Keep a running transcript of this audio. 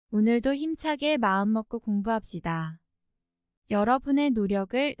오늘도 힘차게 마음먹고 공부합시다. 여러분의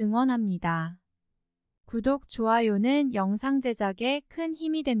노력을 응원합니다. 구독, 좋아요는 영상 제작에 큰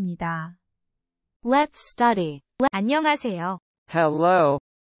힘이 됩니다. Let's study. 안녕하세요. Hello.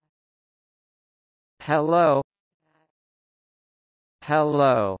 Hello.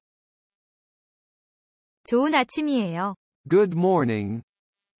 Hello. 좋은 아침이에요. Good morning.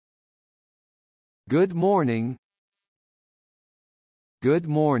 Good morning. Good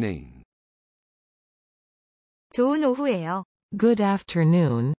morning. 좋은 오후예요. Good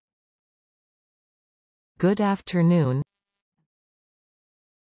afternoon. Good afternoon.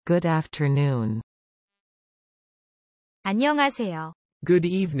 Good afternoon. 안녕하세요. Good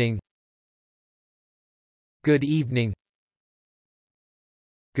evening. Good evening.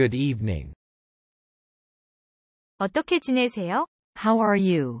 Good evening. 어떻게 지내세요? How are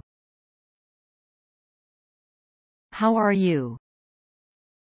you? How are you?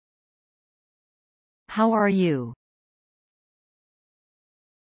 How are you?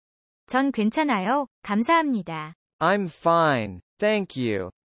 전 괜찮아요. 감사합니다. I'm fine, thank you.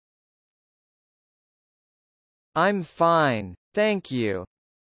 I'm fine, thank you.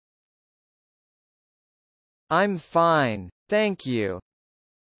 I'm fine, thank you.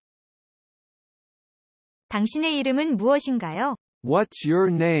 당신의 이름은 무엇인가요? What's your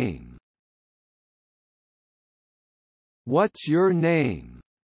name? What's your name?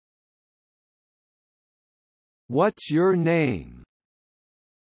 What's your name?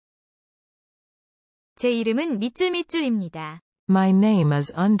 제 이름은 밑줄입니다. My name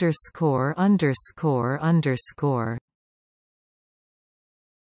is underscore underscore underscore.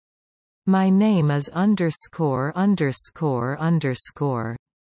 My name is underscore underscore underscore.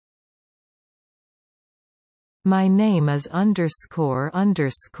 My name is underscore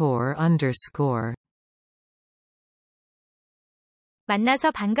underscore underscore.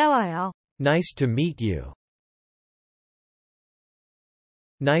 만나서 반가워요. Nice to meet you.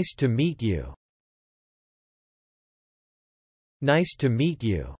 Nice to meet you. Nice to meet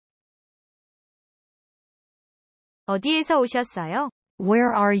you. 어디에서 오셨어요?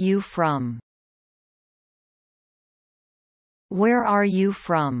 Where are you from? Where are you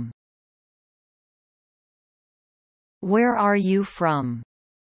from? Where are you from?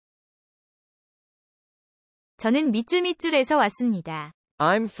 저는 밑줄에서 왔습니다.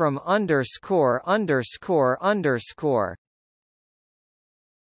 I'm from underscore underscore underscore.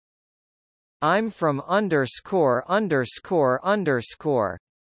 I'm from underscore underscore underscore.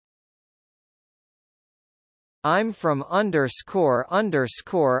 I'm from underscore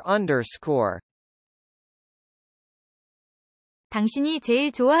underscore underscore. 당신이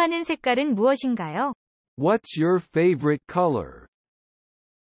제일 좋아하는 색깔은 무엇인가요? What's your favorite color?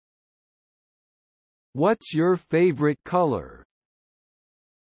 What's your favorite color?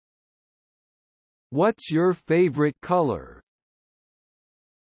 What's your favorite color?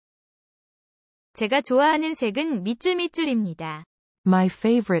 제가 좋아하는 색은 밑줄입니다. My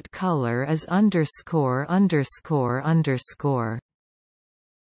favorite color is underscore underscore underscore.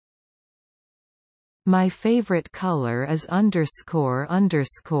 My favorite color is underscore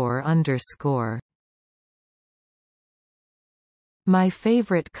underscore underscore. My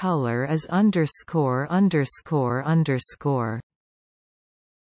favorite color is underscore underscore underscore.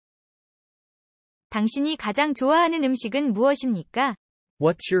 당신이 가장 좋아하는 음식은 무엇입니까?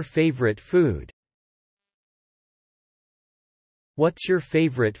 What's your favorite food? What's your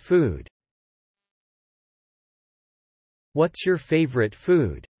favorite food? What's your favorite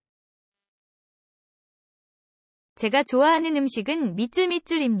food? 제가 좋아하는 음식은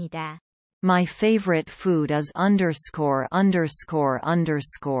밑줄입니다. My favorite food is underscore underscore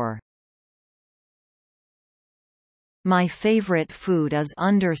underscore. My favorite food is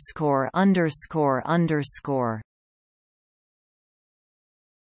underscore underscore underscore.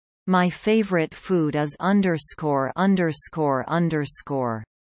 My favorite food is underscore underscore underscore.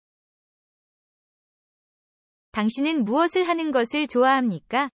 당신은 무엇을 하는 것을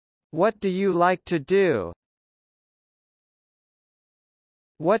좋아합니까? What do you like to do?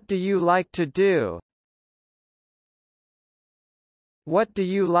 What do you like to do? What do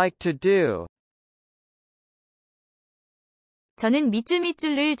you like to do? 저는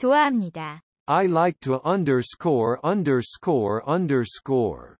밑줄을 좋아합니다. I like to underscore underscore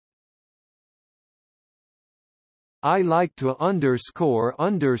underscore. I like to underscore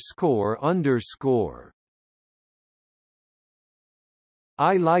underscore underscore.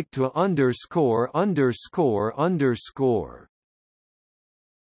 I like to underscore underscore underscore.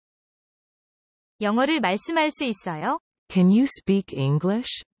 영어를 말씀할 수 있어요? Can you speak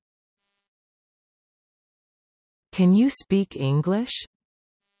English? Can you speak English?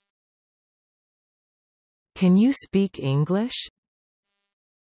 Can you speak English?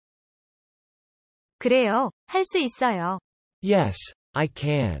 그래요. 할 수 있어요. Yes, I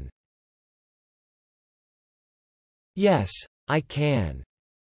can. Yes, I can.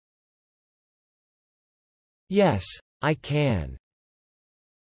 Yes, I can.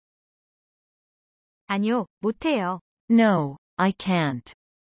 아니요, 못해요. No, I can't.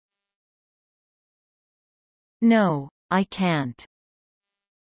 No, I can't.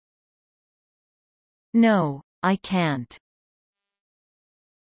 No, I can't.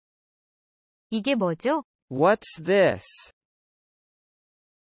 이게 뭐죠? What's this?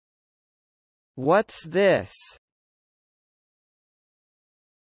 What's this?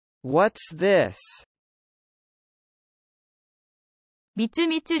 What's this?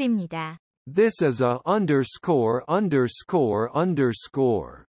 밑줄입니다. This is a underscore underscore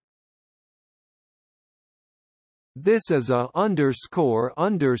underscore. This is a underscore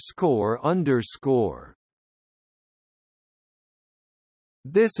underscore underscore.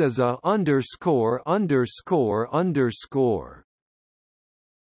 This is a underscore underscore underscore.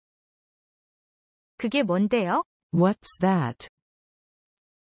 그게 뭔데요? What's that?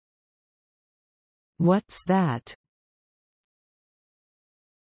 What's that?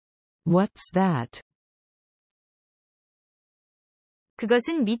 What's that?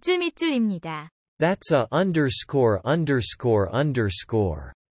 그것은 밑줄입니다. That's a underscore underscore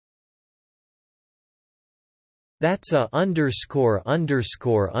underscore. That's a underscore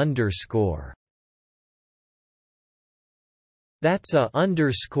underscore underscore. That's a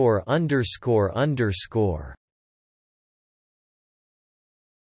underscore underscore underscore.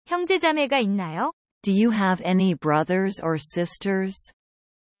 형제자매가 있나요? Do you have any brothers or sisters?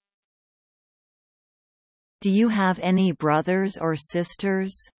 Do you have any brothers or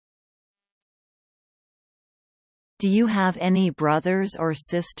sisters? Do you have any brothers or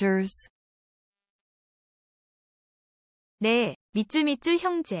sisters? 네, 밑줄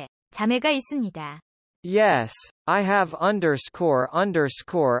형제, 자매가 있습니다. Yes, I have underscore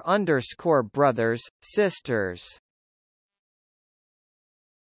underscore underscore brothers, sisters.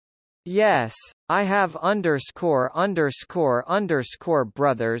 Yes, I have underscore underscore underscore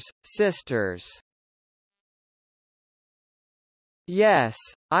brothers, sisters. Yes,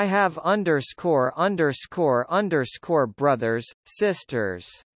 I have underscore underscore underscore brothers, sisters.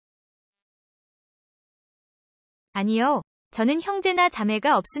 아니요, 저는 형제나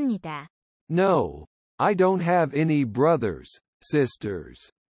자매가 없습니다. No, I don't have any brothers,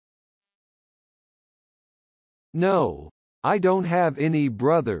 sisters. No, I don't have any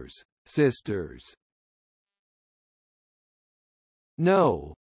brothers, sisters.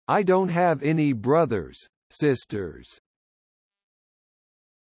 No, I don't have any brothers, sisters.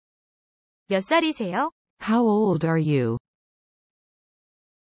 몇 살이세요? How old are you?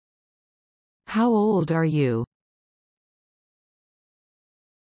 How old are you?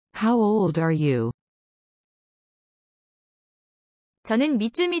 How old are you? 저는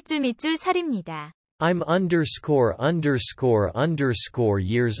밑줄 살입니다. I'm underscore underscore underscore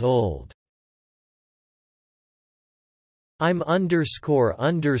years old. I'm underscore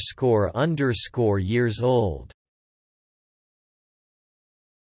underscore underscore years old.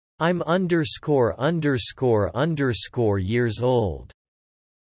 I'm underscore underscore underscore years old.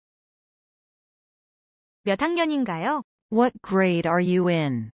 몇 학년인가요? What grade are you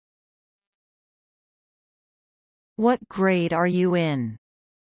in? What grade are you in?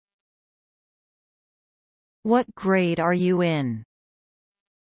 What grade are you in?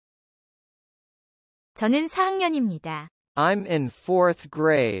 저는 4학년입니다. I'm in 4th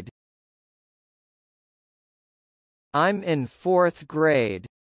grade. I'm in 4th grade.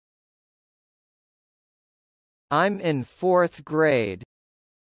 I'm in 4th grade.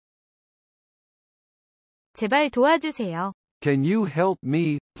 제발 도와주세요. Can you help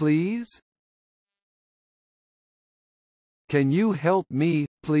me, please? Can you help me,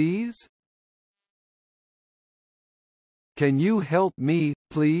 please? Can you help me,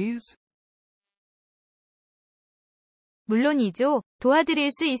 please? 물론이죠.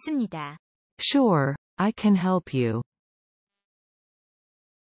 도와드릴 수 있습니다. Sure, I can help you.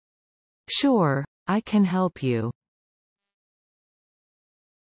 Sure, I can help you.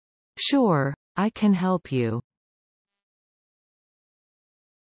 Sure, I can help you.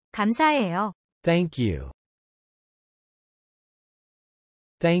 감사해요. Thank you.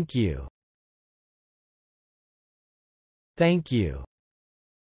 Thank you. Thank you.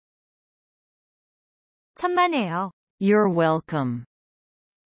 천만에요. You're welcome.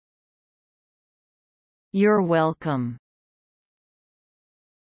 You're welcome.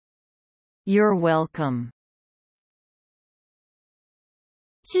 You're welcome.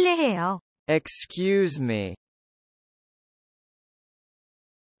 실례해요. Excuse me.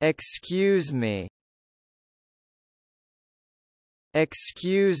 Excuse me.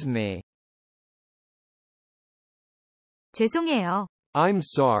 Excuse me. 죄송해요. I'm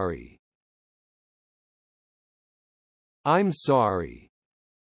sorry. I'm sorry.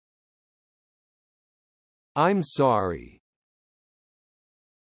 I'm sorry.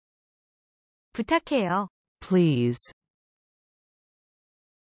 부탁해요. Please.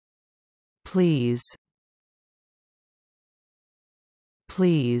 Please.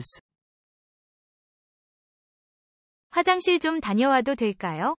 Please. 화장실 좀 다녀와도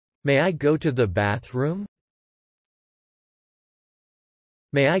될까요? May I go to the bathroom?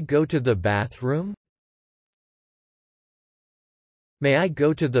 May I go to the bathroom? May I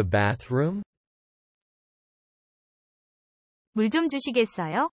go to the bathroom? 물 좀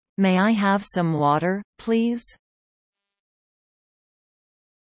주시겠어요? May I have some water, please?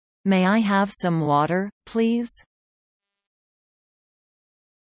 May I have some water, please?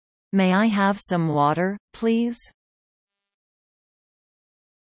 May I have some water, please?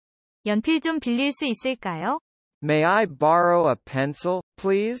 연필 좀 빌릴 수 있을까요? May I borrow a pencil,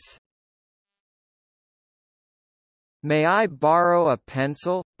 please? May I borrow a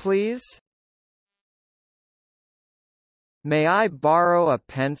pencil, please? May I borrow a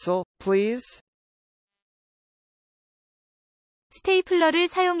pencil, please? 스테이플러를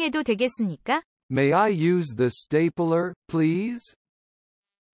사용해도 되겠습니까? May I use the stapler, please?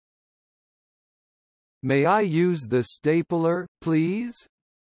 May I use the stapler, please?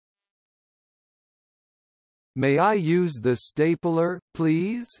 May I use the stapler,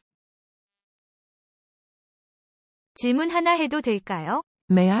 please? 질문 하나 해도 될까요?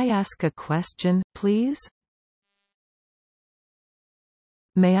 May I ask a question, please?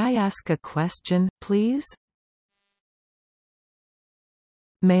 May I ask a question, please?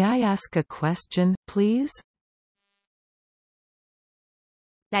 May I ask a question, please?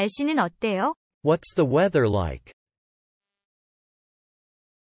 날씨는 어때요? What's the weather like?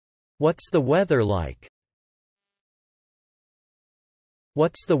 What's the weather like?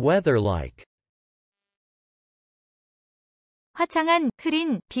 What's the weather like? 화창한,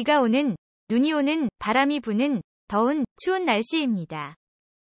 흐린, 비가 오는, 눈이 오는, 바람이 부는, 더운, 추운 날씨입니다.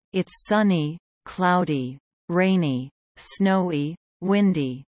 It's sunny, cloudy, rainy, snowy,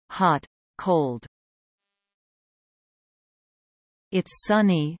 windy, hot, cold. It's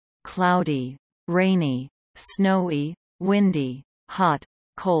sunny, cloudy, rainy, snowy, windy, hot,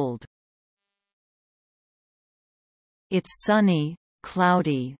 cold. It's sunny,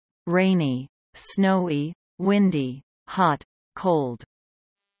 cloudy, rainy, snowy, windy, hot, cold.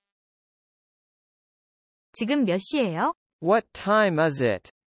 지금 몇 시예요? What time is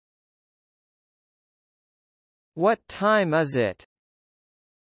it? What time is it?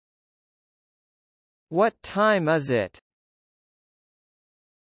 What time is it?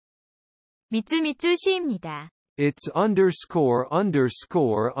 밑줄 시입니다. It's underscore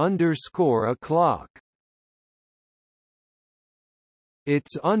underscore underscore o'clock.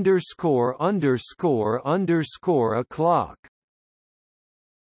 It's underscore underscore underscore o'clock.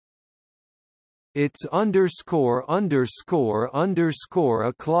 It's underscore underscore underscore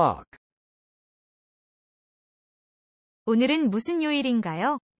o'clock. 오늘은 무슨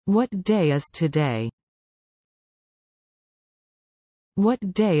요일인가요? What day is today? What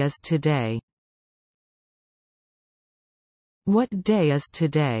day is today? What day is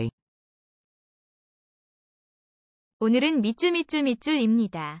today? 오늘은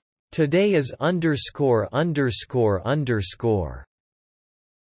밑줄입니다. Today is underscore underscore underscore.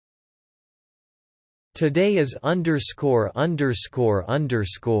 Today is underscore underscore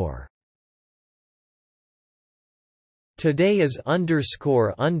underscore. Today is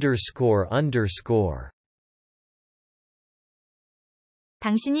underscore underscore underscore.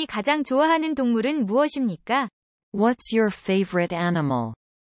 당신이 가장 좋아하는 동물은 무엇입니까? What's your favorite animal?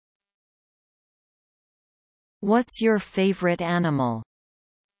 What's your favorite animal?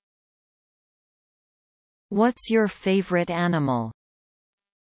 What's your favorite animal?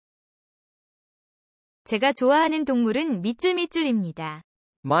 제가 좋아하는 동물은 밑줄입니다.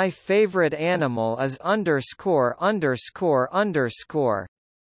 My favorite animal is underscore underscore underscore.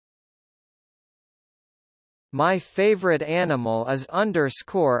 My favorite animal is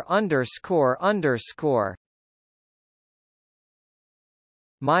underscore underscore underscore.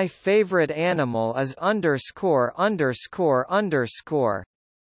 My favorite animal is underscore underscore underscore.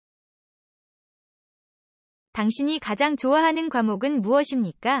 당신이 가장 좋아하는 과목은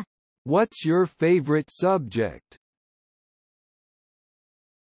무엇입니까? What's your favorite subject?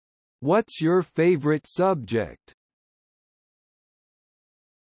 What's your favorite subject?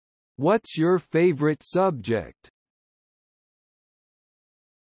 What's your favorite subject?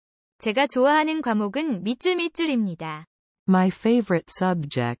 제가 좋아하는 과목은 밑줄입니다. My favorite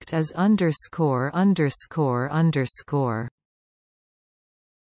subject is underscore underscore underscore.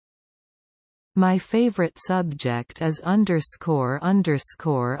 My favorite subject is underscore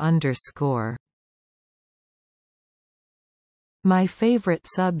underscore underscore. My favorite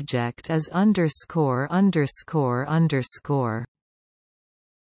subject is underscore underscore underscore.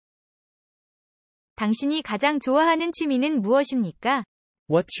 당신이 가장 좋아하는 취미는 무엇입니까?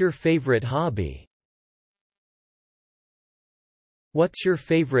 What's your favorite hobby? What's your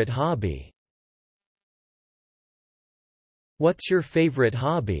favorite hobby? What's your favorite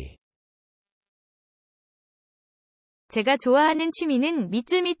hobby? 제가 좋아하는 취미는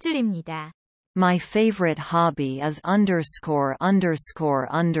밑줄입니다. My favorite hobby is underscore underscore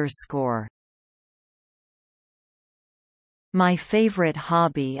underscore. My favorite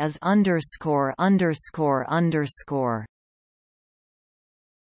hobby is underscore underscore underscore.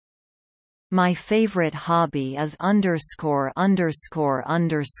 My favorite hobby is underscore underscore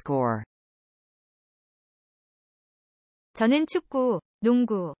underscore. 저는 축구,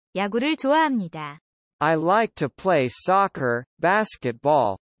 농구, 야구를 좋아합니다. I like to play soccer,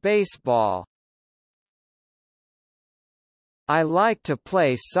 basketball, baseball. I like to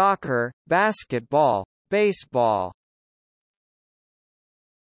play soccer, basketball, baseball.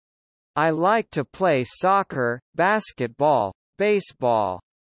 I like to play soccer, basketball, baseball.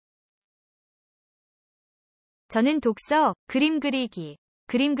 저는 독서, 그림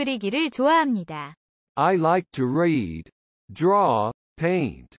그리기를 좋아합니다. I like to read, draw,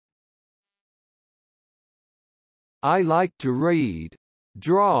 paint. I like to read,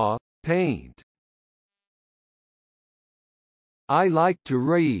 draw, paint. I like to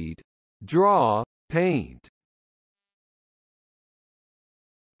read, draw, paint.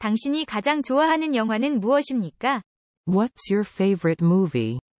 당신이 가장 좋아하는 영화는 무엇입니까? What's your favorite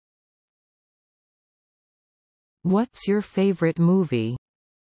movie? What's your favorite movie?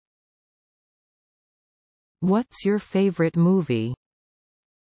 What's your favorite movie?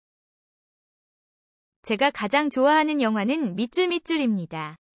 제가 가장 좋아하는 영화는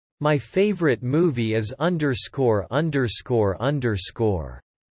밑줄입니다. My favorite movie is underscore underscore underscore.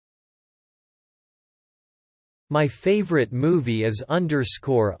 My favorite movie is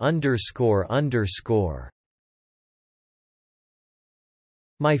underscore underscore underscore.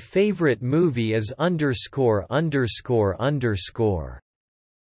 My favorite movie is underscore underscore underscore.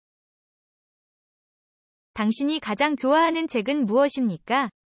 당신이 가장 좋아하는 책은 무엇입니까?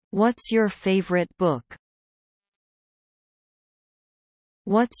 What's your favorite book?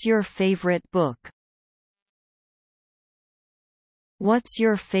 What's your favorite book? What's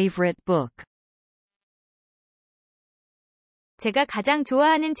your favorite book? 제가 가장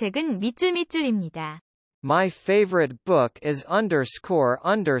좋아하는 책은 밑줄입니다. My favorite book is underscore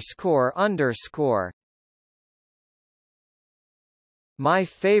underscore underscore. My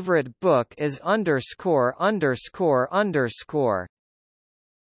favorite book is underscore underscore underscore.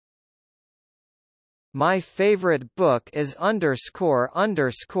 My favorite book is underscore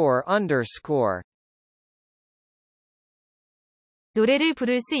underscore underscore. 노래를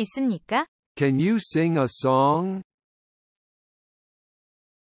부를 수 있습니까? Can you sing a song?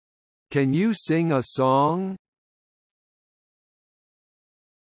 Can you sing a song?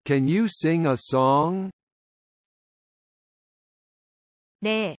 Can you sing a song?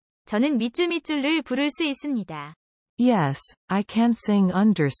 네, 저는 밑줄을 부를 수 있습니다. Yes, I can sing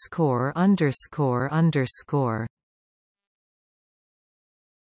underscore underscore underscore.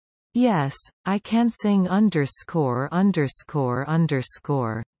 Yes, I can sing underscore underscore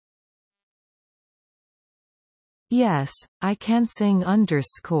underscore. Yes, I can sing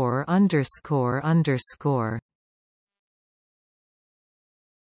underscore underscore underscore.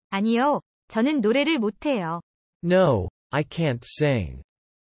 아니요, 저는 노래를 못해요. No, I can't sing.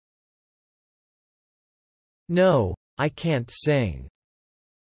 No, I can't sing.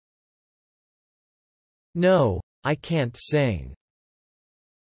 No, I can't sing.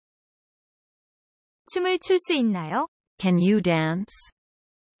 춤을 출 수 있나요? Can you dance?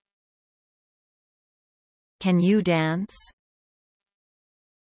 Can you dance?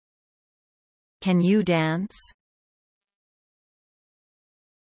 Can you dance?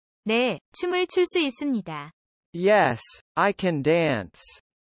 네, 춤을 출 수 있습니다. Yes, I can dance.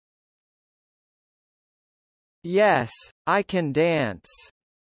 Yes, I can dance.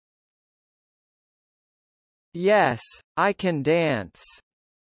 Yes, I can dance.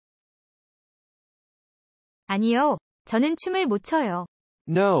 아니요, 저는 춤을 못 춰요.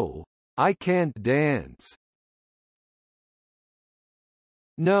 No, I can't dance.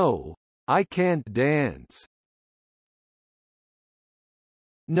 No, I can't dance.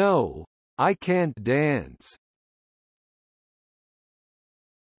 No, I can't dance.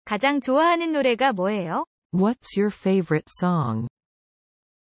 가장 좋아하는 노래가 뭐예요? What's your favorite song?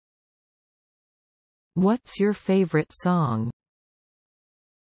 What's your favorite song?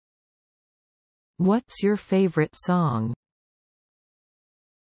 What's your favorite song?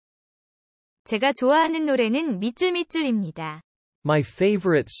 제가 좋아하는 노래는 밑줄입니다. My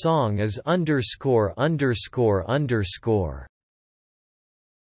favorite song is underscore underscore underscore.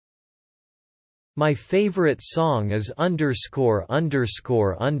 My favorite song is underscore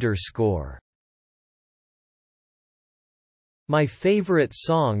underscore underscore. My favorite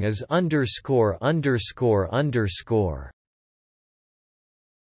song is underscore underscore underscore.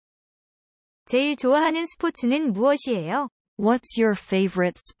 제일 좋아하는 스포츠는 무엇이에요? What's your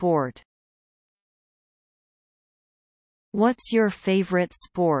favorite sport? What's your favorite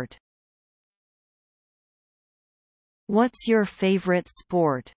sport? What's your favorite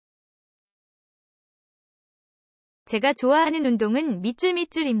sport? 제가 좋아하는 운동은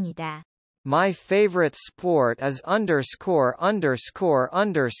밑줄입니다. My favorite sport is underscore underscore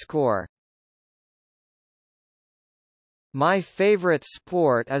underscore. My favorite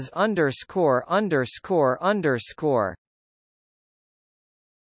sport is underscore underscore underscore.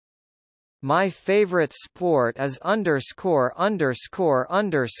 My favorite sport is underscore underscore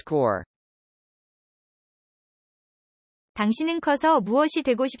underscore. 당신은 커서 무엇이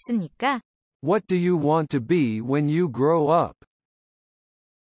되고 싶습니까? What do you want to be when you grow up?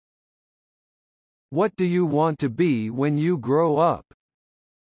 What do you want to be when you grow up?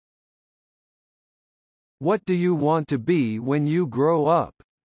 What do you want to be when you grow up?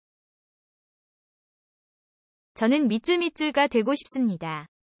 저는 밑줄가 되고 싶습니다.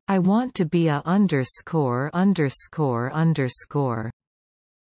 I want to be a underscore underscore underscore.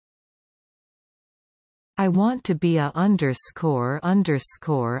 I want to be a underscore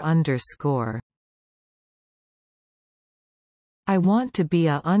underscore underscore. I want to be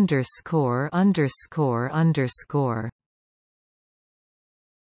a underscore underscore underscore.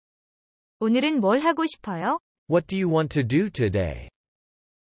 오늘은 뭘 하고 싶어요? What do you want to do today?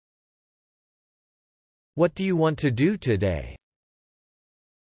 What do you want to do today?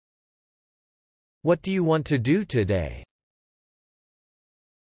 What do you want to do today?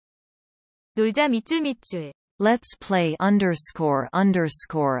 놀자 밑줄. Let's play underscore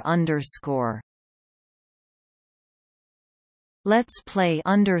underscore underscore. Let's play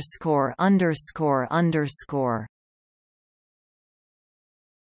underscore underscore underscore.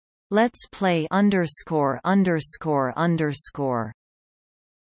 Let's play underscore underscore underscore.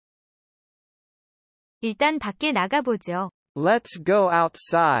 일단 밖에 나가보죠. Let's go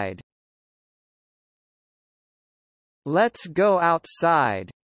outside. Let's go outside.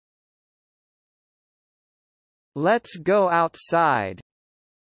 Let's go outside.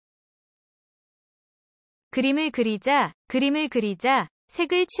 그림을 그리자,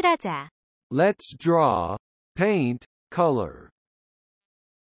 색을 칠하자. Let's draw, paint, color.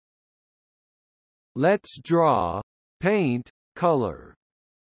 Let's draw, paint, color.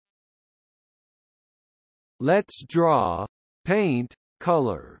 Let's draw, paint,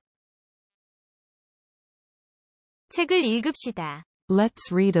 color. 책을 읽읍시다.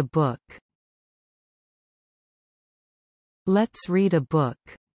 Let's read a book. Let's read a book.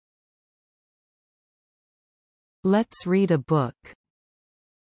 Let's read a book.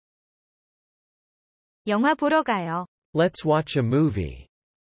 영화 보러 가요. Let's watch a movie.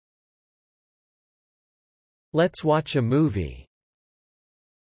 Let's watch a movie.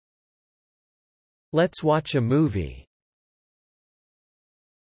 Let's watch a movie.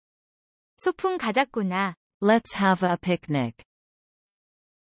 소풍 가자꾸나. Let's have a picnic.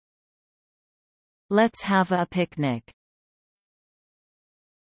 Let's have a picnic.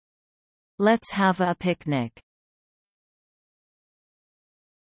 Let's have a picnic.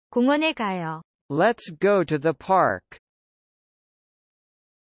 공원에 가요. Let's go to the park.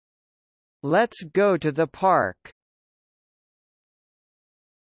 Let's go to the park.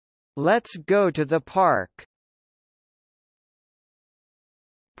 Let's go to the park.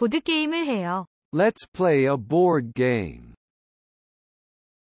 보드게임을 해요. Let's play a board game.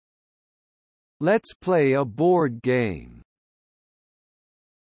 Let's play a board game.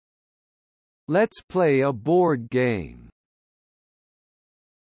 Let's play a board game.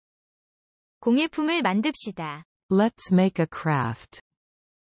 공예품을 만듭시다. Let's make a craft.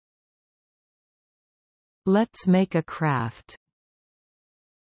 Let's make a craft.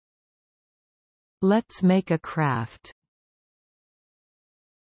 Let's make a craft.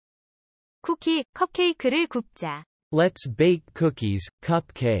 쿠키, 컵케이크를 굽자. Let's bake cookies,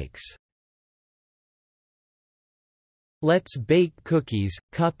 cupcakes. Let's bake cookies,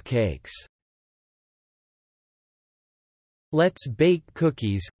 cupcakes. Let's bake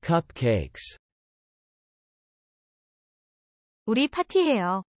cookies, cupcakes. 우리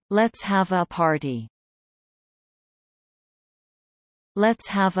파티해요. Let's have a party. Let's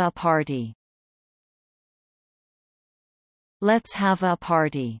have a party. Let's have a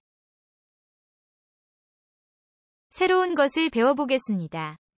party. 새로운 것을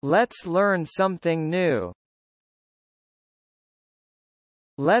배워보겠습니다. Let's learn something new.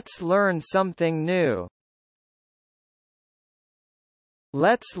 Let's learn something new.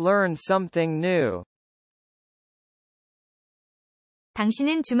 Let's learn something new.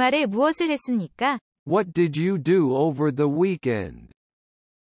 당신은 주말에 무엇을 했습니까? What did you do over the weekend?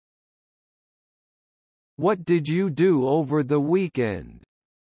 What did you do over the weekend?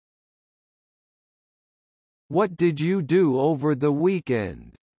 What did you do over the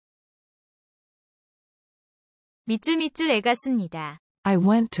weekend? 밑줄 애갔습니다. I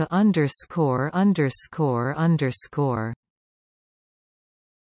went to underscore underscore underscore.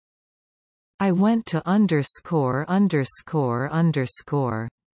 I went to underscore underscore underscore.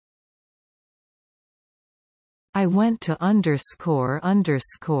 I went to underscore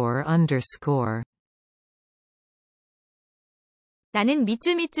underscore underscore. 나는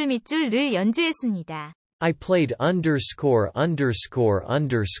밑줄을 연주했습니다. I played underscore underscore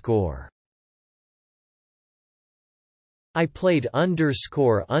underscore. I played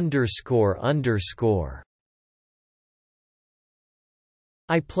underscore underscore underscore.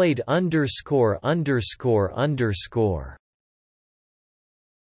 I played underscore underscore underscore.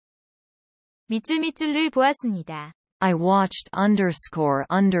 밑줄을 보았습니다. I watched underscore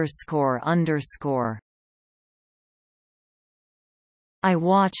underscore underscore. I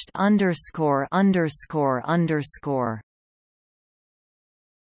watched underscore underscore underscore.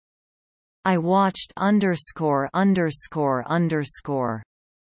 I watched underscore underscore underscore.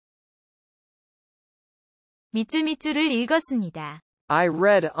 밑줄을 읽었습니다. I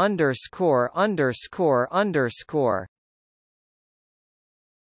read underscore underscore underscore.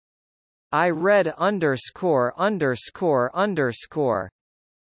 I read underscore underscore underscore.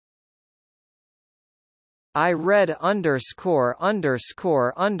 I read underscore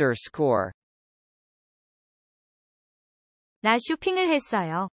underscore underscore. 나 쇼핑을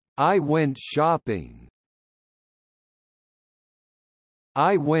했어요. I went shopping.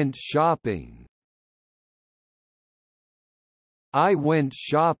 I went shopping. I went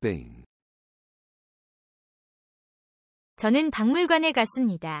shopping. 저는 박물관에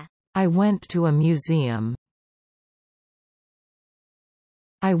갔습니다. I went to a museum.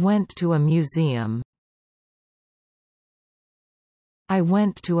 I went to a museum. I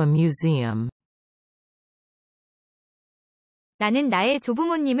went to a museum. 나는 나의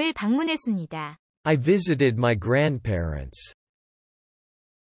조부모님을 방문했습니다. I visited my grandparents.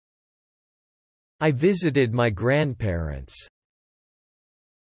 I visited my grandparents.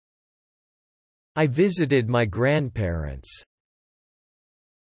 I visited my grandparents.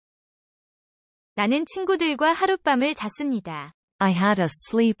 나는 친구들과 하룻밤을 잤습니다. I had a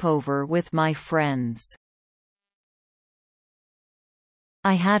sleepover with my friends.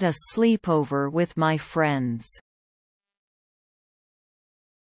 I had a sleepover with my friends.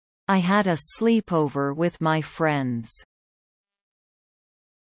 I had a sleepover with my friends.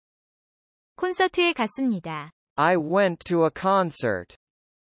 콘서트에 갔습니다. I went to a concert.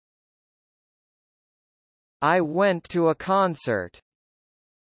 I went to a concert.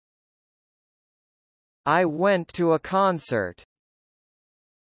 I went to a concert.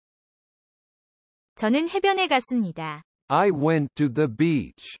 저는 해변에 갔습니다. I went to the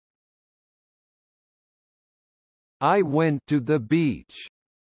beach. I went to the beach.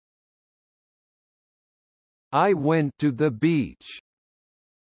 I went to the beach.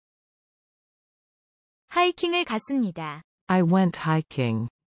 하이킹을 갔습니다. I went hiking.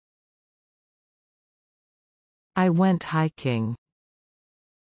 I went hiking.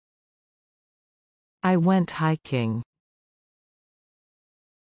 I went hiking.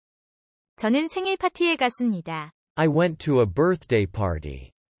 저는 생일 파티에 갔습니다. I went to a birthday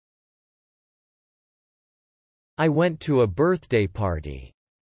party. I went to a birthday party.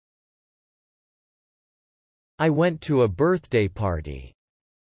 I went to a birthday party.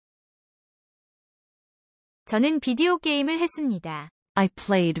 저는 비디오 게임을 했습니다. I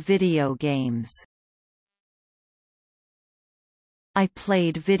played video games. I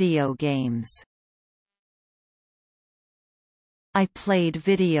played video games. I played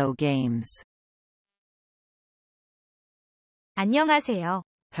video games. 안녕하세요.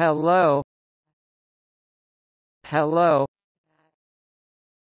 Hello. Hello.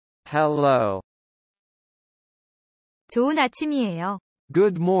 Hello. 좋은 아침이에요.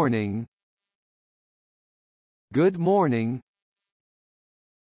 Good morning. Good morning.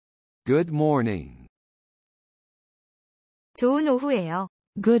 Good morning. 좋은 오후예요.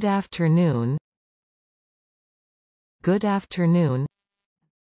 Good afternoon. Good afternoon.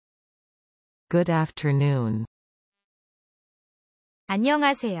 Good afternoon.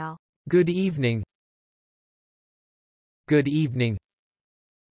 안녕하세요. Good evening. Good evening.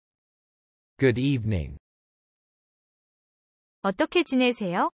 Good evening. 어떻게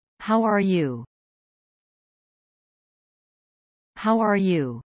지내세요? How are you? How are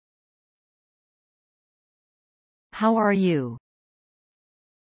you? How are you?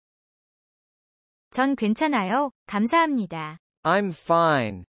 전 괜찮아요. 감사합니다. I'm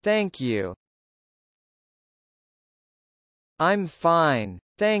fine, thank you. I'm fine,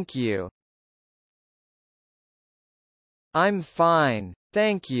 thank you. I'm fine,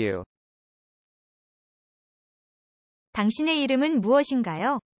 thank you. 당신의 이름은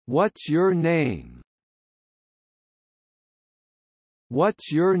무엇인가요? What's your name?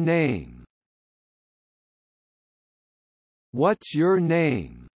 What's your name? What's your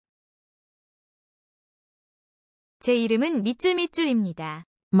name? 제 이름은 밑줄입니다.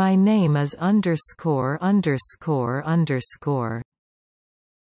 My name is underscore underscore underscore.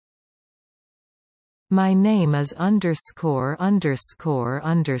 My name is underscore underscore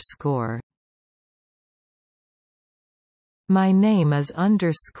underscore. My name is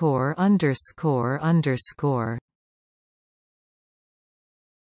underscore underscore underscore.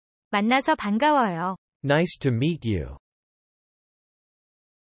 만나서 반가워요. Nice to meet you.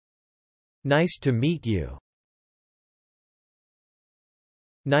 Nice to meet you.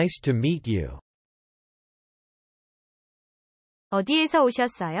 Nice to meet you. 어디에서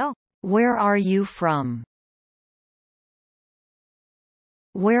오셨어요? Where are you from?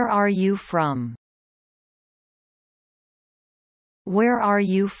 Where are you from? Where are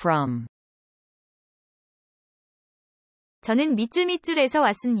you from? 저는 밑줄에서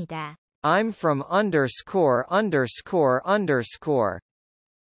왔습니다. I'm from underscore underscore underscore.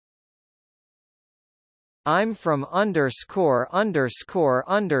 I'm from underscore underscore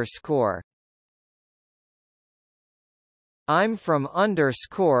underscore. I'm from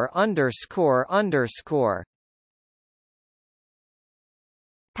underscore underscore underscore.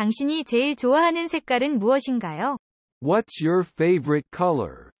 당신이 제일 좋아하는 색깔은 무엇인가요? What's your favorite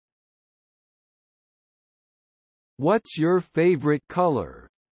color? What's your favorite color?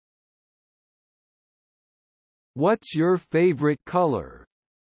 What's your favorite color?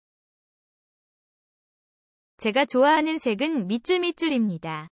 제가 좋아하는 색은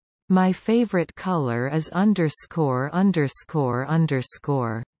밑줄입니다. My favorite color is underscore underscore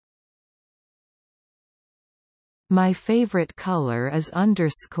underscore. My favorite color is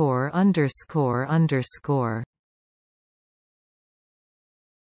underscore underscore underscore.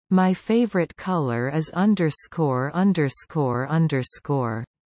 My favorite color is underscore underscore underscore.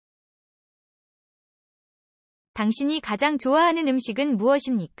 당신이 가장 좋아하는 음식은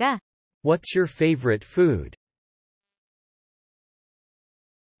무엇입니까? What's your favorite food?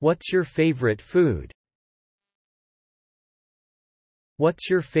 What's your favorite food? What's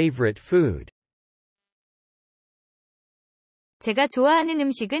your favorite food? 제가 좋아하는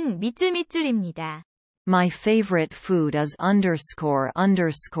음식은 밑줄입니다. My favorite food is underscore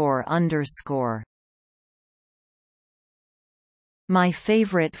underscore underscore. My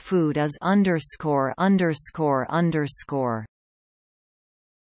favorite food is underscore underscore underscore.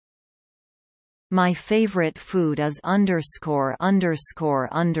 My favorite food is underscore underscore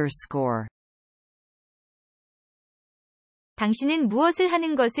underscore. 당신은 무엇을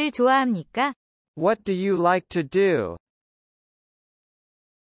하는 것을 좋아합니까? What do you like to do?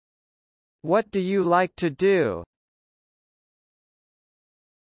 What do you like to do?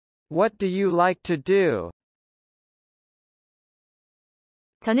 What do you like to do?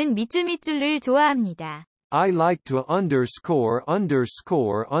 저는 밑줄을 좋아합니다. I like to underscore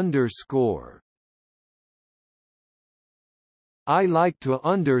underscore underscore. I like to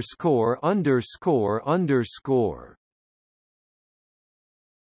underscore underscore underscore.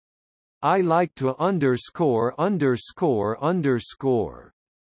 I like to underscore underscore underscore.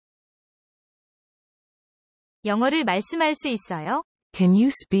 영어를 말씀할 수 있어요? Can you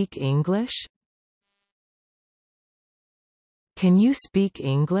speak English? Can you speak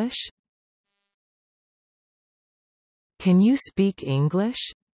English? Can you speak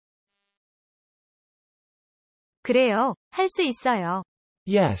English? 그래요. 할 수 있어요.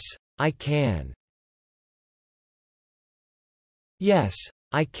 Yes, I can. Yes,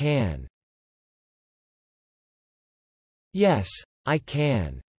 I can. Yes, I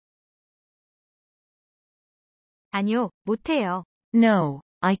can. 아니요, 못해요. No,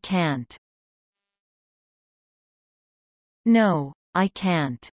 I can't. No, I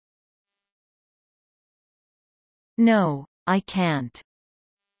can't. No, I can't.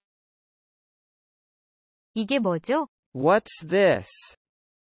 이게 뭐죠? What's this?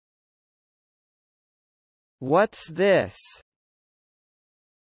 What's this?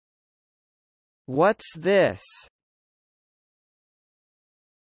 What's this?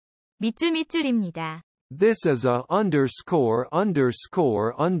 밑줄입니다. This is a underscore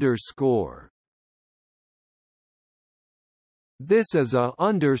underscore underscore. This is a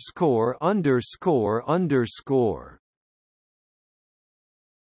underscore underscore underscore.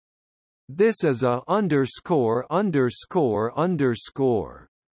 This is a underscore underscore underscore.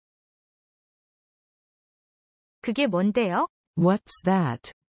 그게 뭔데요? What's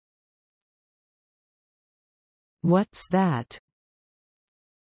that? What's that?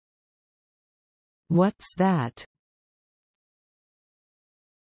 What's that?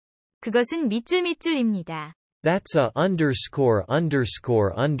 그것은 밑줄입니다. That's a underscore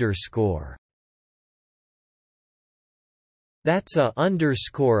underscore underscore. That's a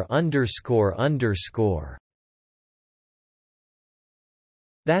underscore underscore underscore.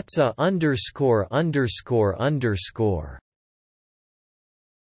 That's a underscore underscore underscore.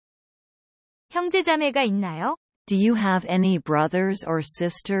 형제자매가 있나요? Do you have any brothers or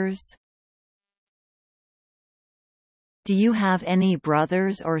sisters? Do you have any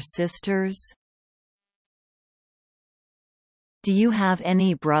brothers or sisters? Do you have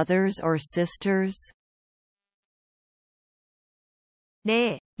any brothers or sisters?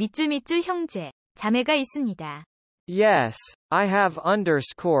 네, 밑줄 형제, 자매가 있습니다. Yes, I have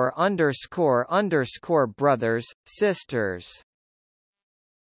underscore underscore underscore brothers, sisters.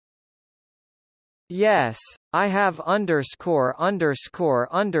 Yes, I have underscore underscore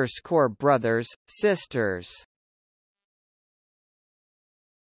underscore brothers, sisters.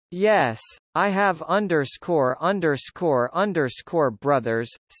 Yes, I have underscore underscore underscore brothers,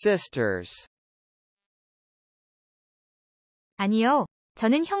 sisters. 아니요,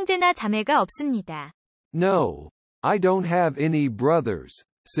 저는 형제나 자매가 없습니다. No, I don't have any brothers,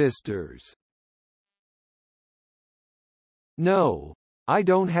 sisters. No, I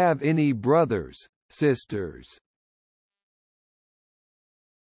don't have any brothers, sisters.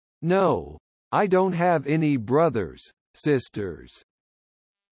 No, I don't have any brothers, sisters.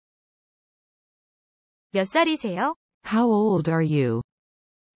 몇 살이세요? How old are you?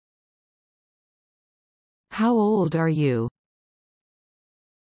 How old are you?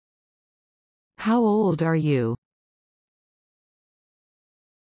 How old are you?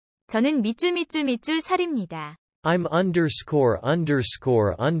 저는 밑줄 살입니다. I'm underscore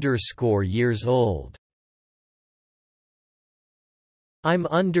underscore underscore years old. I'm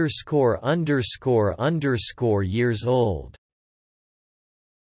underscore underscore underscore years old.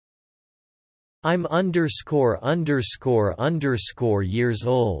 I'm underscore underscore underscore years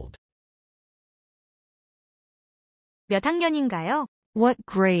old. 몇 학년인가요? What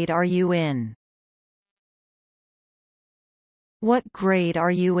grade are you in? What grade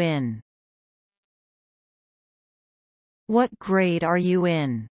are you in? What grade are you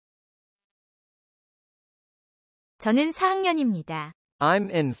in? 저는 4학년입니다.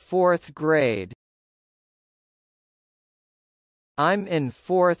 I'm in 4th grade. I'm in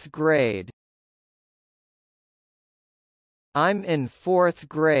 4th grade. I'm in 4th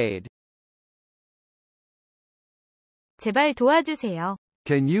grade. 제발 도와주세요.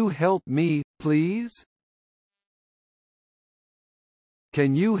 Can you help me, please?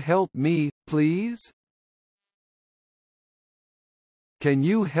 Can you help me, please? Can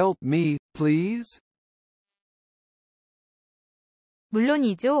you help me, please?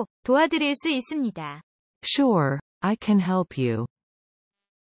 물론이죠. 도와드릴 수 있습니다. Sure, I can help you.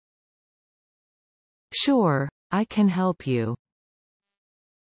 Sure, I can help you.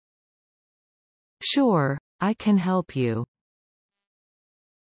 Sure, I can help you.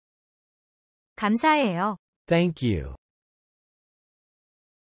 감사해요. Thank you.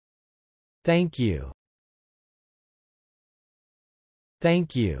 Thank you.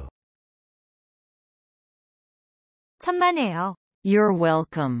 Thank you. 천만에요. You're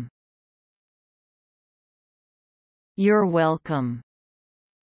welcome. You're welcome.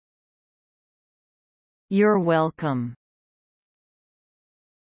 You're welcome.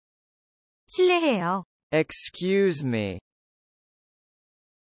 실례해요. Excuse me.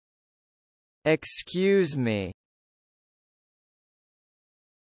 Excuse me.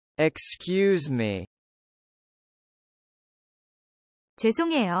 Excuse me.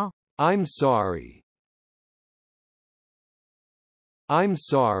 죄송해요. I'm sorry. I'm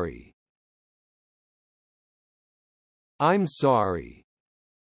sorry. I'm sorry.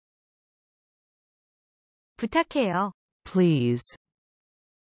 부탁해요. Please.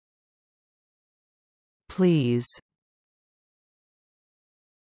 Please.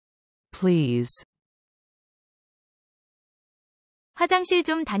 Please. 화장실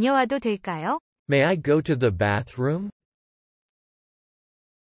좀 다녀와도 될까요? May I go to the bathroom?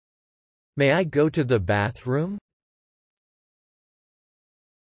 May I go to the bathroom?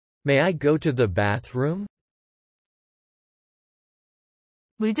 May I go to the bathroom?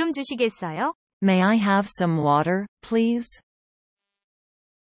 물 좀 주시겠어요? May I have some water, please?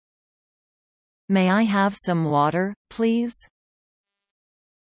 May I have some water, please?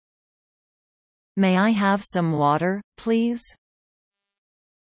 May I have some water, please?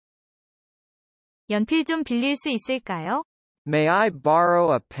 연필 좀 빌릴 수 있을까요? May I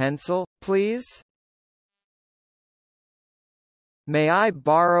borrow a pencil, please? May I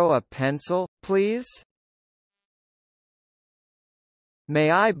borrow a pencil, please? May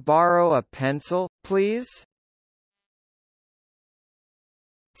I borrow a pencil, please?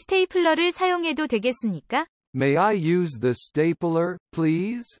 스테이플러를 사용해도 되겠습니까? May I use the stapler,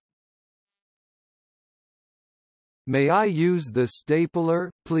 please? May I use the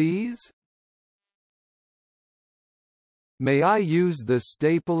stapler, please? May I use the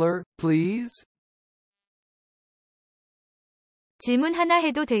stapler, please? 질문 하나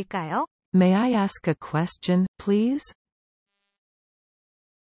해도 될까요? May I ask a question, please?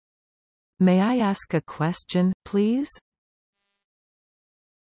 May I ask a question, please?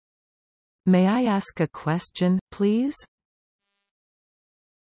 May I ask a question, please?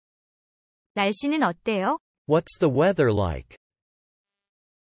 날씨는 어때요? What's the weather like?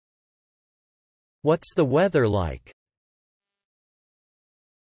 What's the weather like?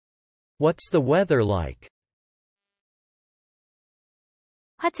 What's the weather like?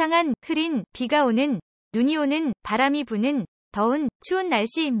 화창한, 흐린, 비가 오는, 눈이 오는, 바람이 부는, 더운, 추운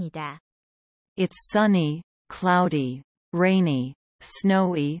날씨입니다. It's sunny, cloudy, rainy,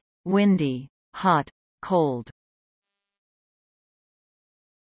 snowy, windy, hot, cold.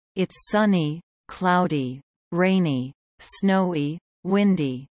 It's sunny, cloudy, rainy, snowy,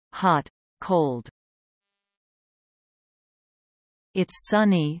 windy, hot, cold. It's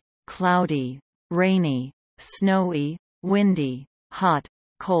sunny, cloudy, rainy, snowy, windy, hot,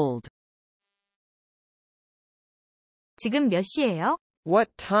 cold. 지금 몇 시예요? What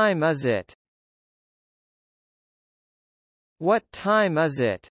time is it? What time is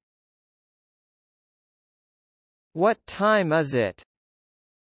it? What time is it?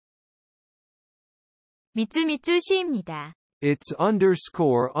 밑줄 시입니다. It's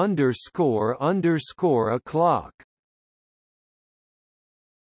underscore underscore underscore o'clock.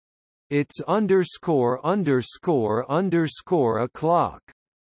 It's underscore underscore underscore o'clock.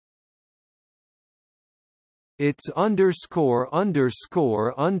 It's underscore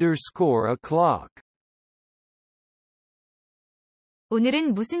underscore underscore o'clock.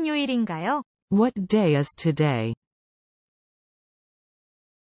 오늘은 무슨 요일인가요? What day is today?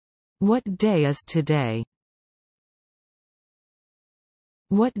 What day is today?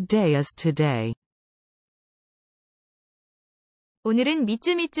 What day is today? 오늘은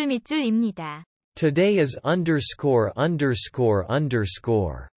밑줄입니다. Today is underscore underscore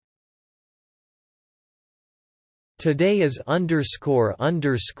underscore. Today is underscore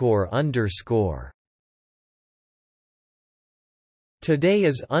underscore underscore. Today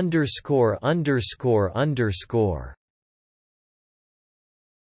is underscore underscore underscore.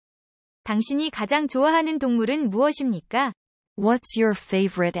 당신이 가장 좋아하는 동물은 무엇입니까? What's your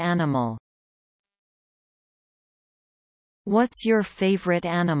favorite animal? What's your favorite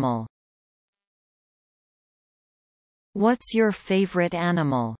animal? What's your favorite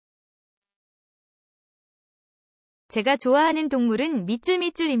animal? 제가 좋아하는 동물은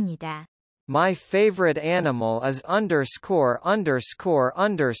밑줄입니다. My favorite animal is underscore underscore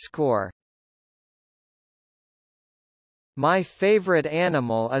underscore. My favorite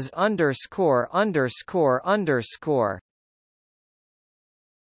animal is underscore underscore underscore.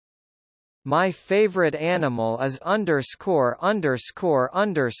 My favorite animal is underscore underscore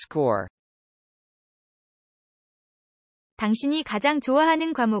underscore. 당신이 가장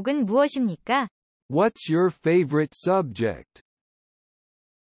좋아하는 과목은 무엇입니까? What's your favorite subject?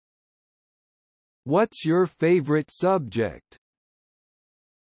 What's your favorite subject?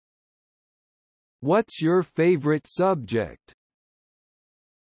 What's your favorite subject?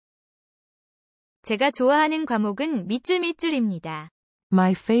 제가 좋아하는 과목은 밑줄입니다.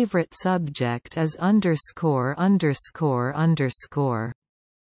 My favorite subject is underscore underscore underscore.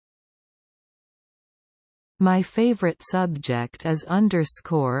 My favorite subject is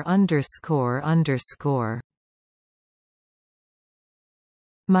underscore underscore underscore.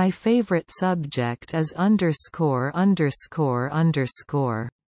 My favorite subject is underscore underscore underscore.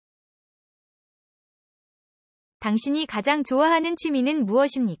 당신이 가장 좋아하는 취미는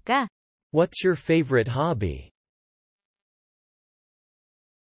무엇입니까? What's your favorite hobby?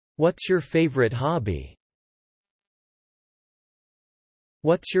 What's your favorite hobby?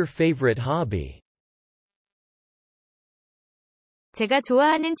 What's your favorite hobby? 제가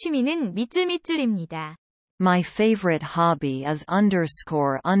좋아하는 취미는 밑줄입니다. My favorite hobby is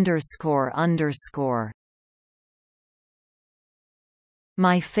underscore underscore underscore.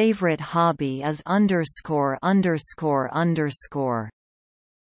 My favorite hobby is underscore underscore underscore.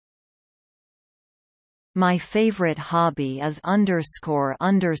 My favorite hobby is underscore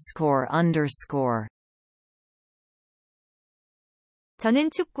underscore underscore. 저는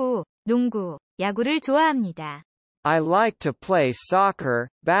축구, 농구, 야구를 좋아합니다. I like to play soccer,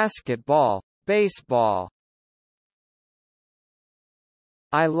 basketball, baseball.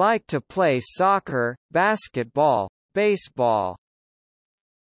 I like to play soccer, basketball, baseball.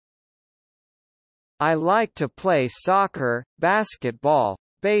 I like to play soccer, basketball,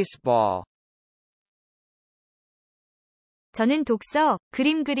 baseball. 저는 독서,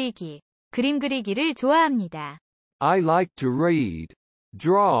 그림 그리기를 좋아합니다. I like to read,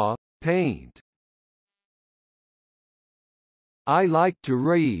 draw, paint. I like to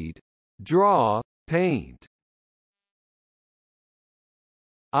read, draw, paint.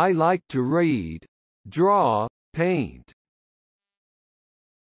 I like to read, draw, paint.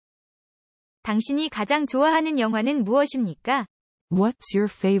 당신이 가장 좋아하는 영화는 무엇입니까? What's your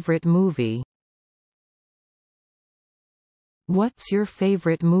favorite movie? What's your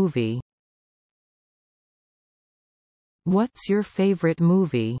favorite movie? What's your favorite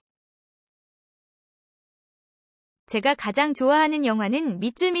movie? 제가 가장 좋아하는 영화는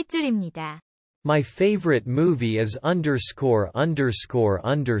밑줄입니다. My favorite movie is underscore underscore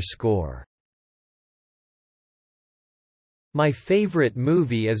underscore. My favorite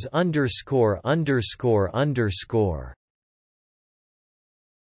movie is underscore underscore underscore.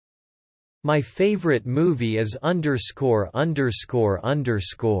 My favorite movie is underscore underscore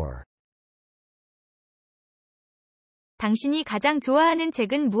underscore. 당신이 가장 좋아하는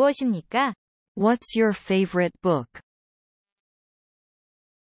책은 무엇입니까? What's your favorite book?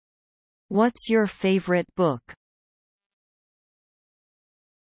 What's your favorite book?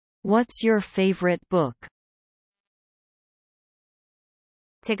 What's your favorite book?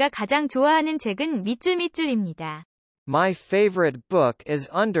 제가 가장 좋아하는 책은 밑줄입니다. My favorite book is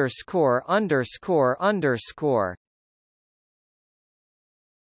underscore underscore underscore.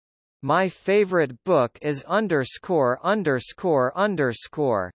 My favorite book is underscore underscore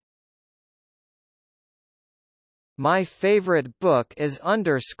underscore. My favorite book is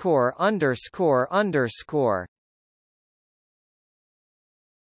underscore underscore underscore.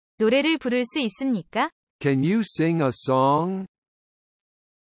 노래를 부를 수 있습니까? Can you sing a song?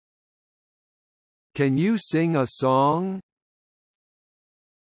 Can you sing a song?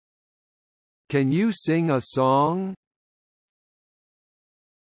 Can you sing a song?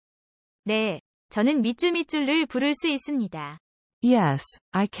 네, 저는 밑줄을 부를 수 있습니다. Yes,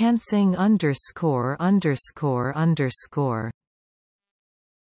 I can sing underscore underscore underscore.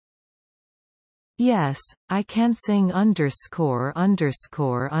 Yes, I can sing underscore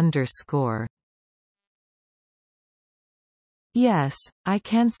underscore underscore. Yes, I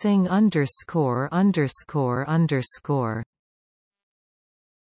can sing underscore underscore underscore.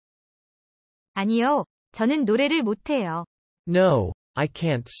 아니요, 저는 노래를 못해요. No, I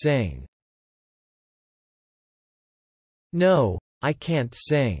can't sing. No, I can't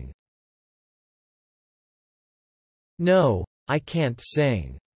sing. No, I can't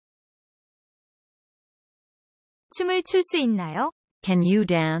sing. 춤을 출 수 있나요? Can you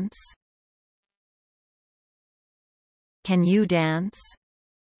dance? Can you dance?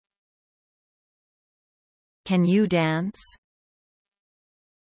 Can you dance?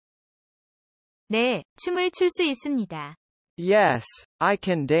 네, 춤을 출 수 있습니다. Yes, I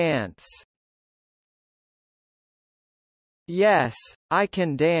can dance. Yes, I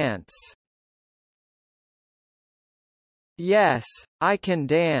can dance. Yes, I can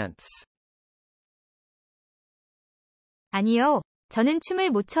dance. 아니요, 저는 춤을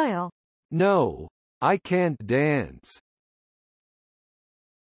못 춰요. No, I can't dance.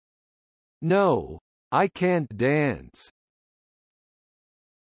 No, I can't dance.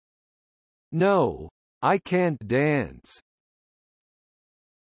 No, I can't dance.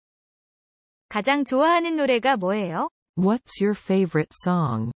 가장 좋아하는 노래가 뭐예요? What's your favorite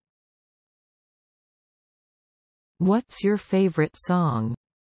song? What's your favorite song?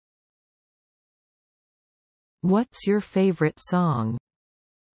 What's your favorite song?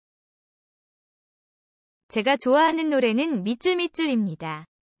 제가 좋아하는 노래는 밑줄입니다.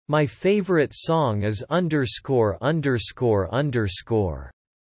 My favorite song is underscore underscore underscore.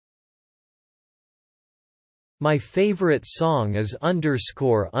 My favorite song is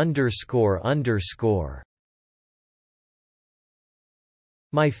underscore underscore underscore.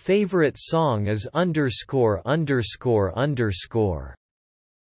 My favorite song is underscore underscore underscore.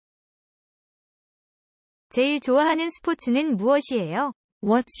 제일 좋아하는 스포츠는 무엇이에요?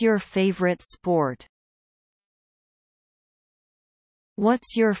 What's your favorite sport?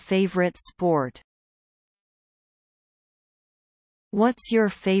 What's your favorite sport? What's your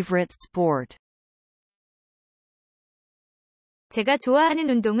favorite sport? 제가 좋아하는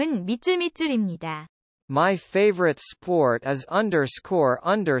운동은 밑줄입니다. My favorite sport is underscore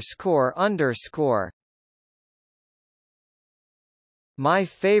underscore underscore. My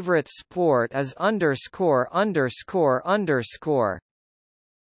favorite sport is underscore underscore underscore.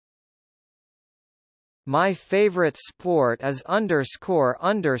 My favorite sport is underscore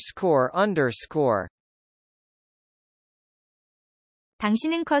underscore underscore.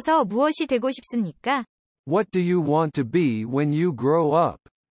 당신은 커서 무엇이 되고 싶습니까? What do you want to be when you grow up?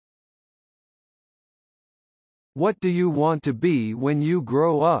 What do you want to be when you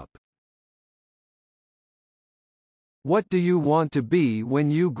grow up? What do you want to be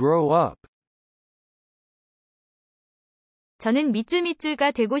when you grow up? 저는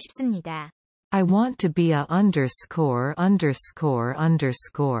밑줄가 되고 싶습니다. I want to be a underscore underscore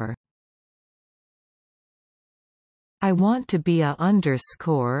underscore. I want to be a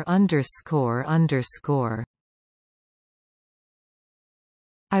underscore underscore underscore.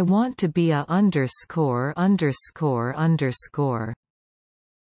 I want to be a underscore underscore underscore.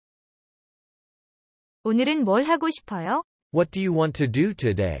 오늘은 뭘 하고 싶어요? What do you want to do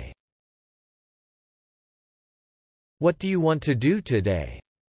today? What do you want to do today?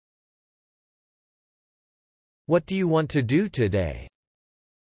 What do you want to do today?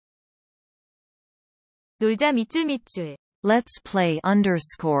 놀자 밑줄. Let's play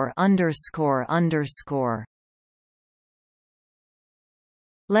underscore underscore underscore.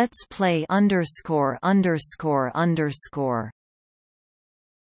 Let's play underscore underscore underscore.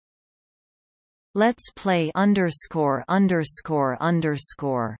 Let's play underscore underscore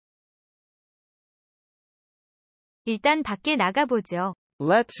underscore. 일단 밖에 나가보죠.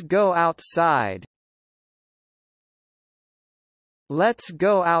 Let's go outside. Let's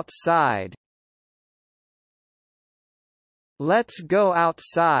go outside. Let's go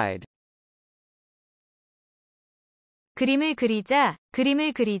outside. 그림을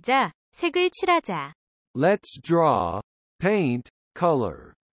그리자, 색을 칠하자. Let's draw, paint,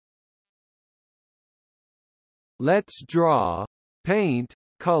 color. Let's draw, paint,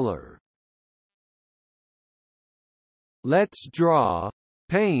 color. Let's draw,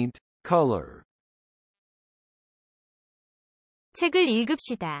 paint, color. 책을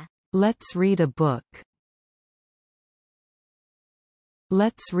읽읍시다. Let's read a book.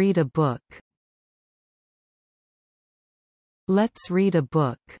 Let's read a book. Let's read a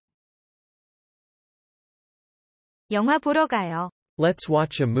book. 영화 보러 가요. Let's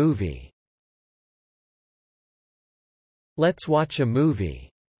watch a movie. Let's watch a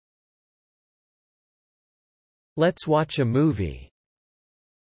movie. Let's watch a movie.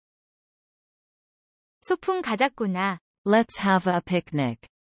 소풍 가자꾸나. Let's have a picnic.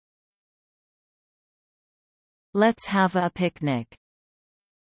 Let's have a picnic.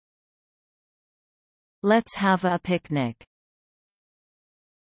 Let's have a picnic.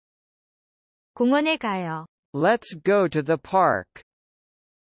 공원에 가요. Let's go to the park.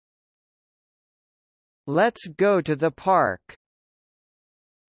 Let's go to the park.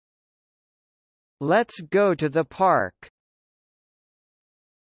 Let's go to the park.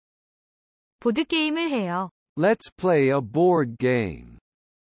 보드게임을 해요. Let's play a board game.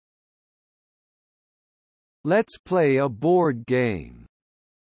 Let's play a board game.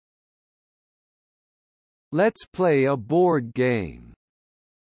 Let's play a board game.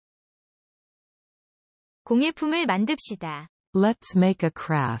 공예품을 만듭시다. Let's make a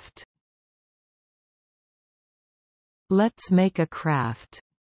craft. Let's make a craft.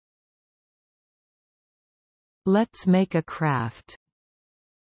 Let's make a craft.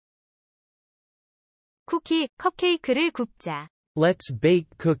 쿠키, 컵케이크를 굽자. Let's bake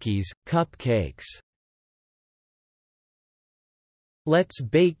cookies, cupcakes. Let's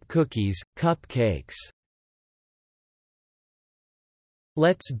bake cookies, cupcakes.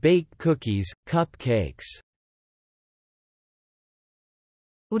 Let's bake cookies, cupcakes.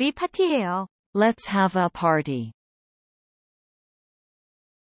 우리 파티해요. Let's have a party.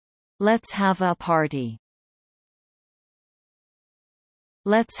 Let's have a party.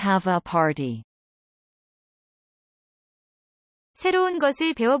 Let's have a party. 새로운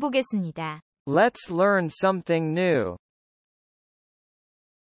것을 배워보겠습니다. Let's learn something new.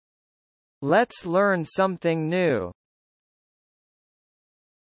 Let's learn something new.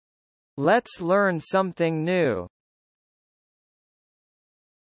 Let's learn something new.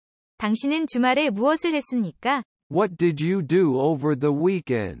 당신은 주말에 무엇을 했습니까? What did you do over the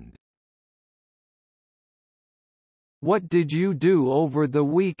weekend? What did you do over the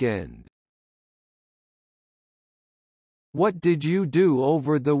weekend? What did you do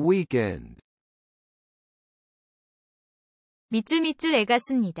over the weekend? 밑줄 애가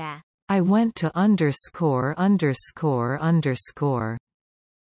씁니다. I went to underscore underscore underscore.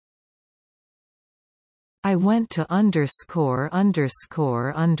 I went to underscore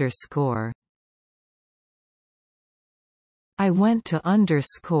underscore underscore. I went to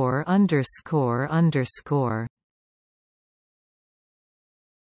underscore underscore underscore.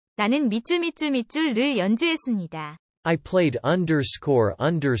 나는 밑줄을 연주했습니다. I played underscore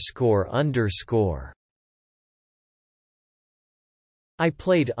underscore underscore. I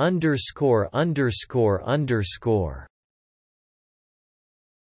played underscore underscore underscore.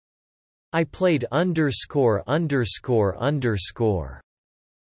 I played underscore underscore underscore.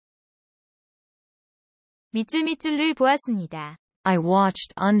 밑줄을 보았습니다. I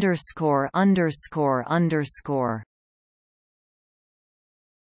watched underscore underscore underscore.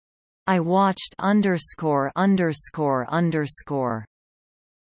 I watched underscore underscore underscore.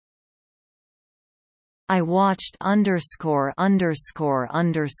 I watched underscore underscore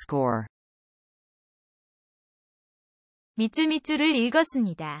underscore. 밑줄을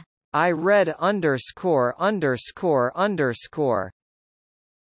읽었습니다. I read underscore underscore underscore.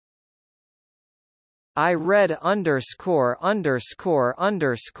 I read underscore underscore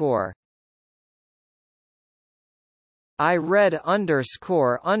underscore. I read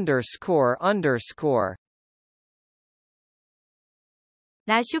underscore underscore underscore.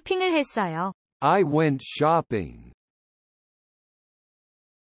 나 쇼핑을 했어요. I went shopping.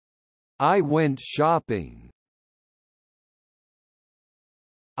 I went shopping.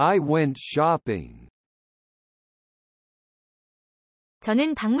 I went shopping.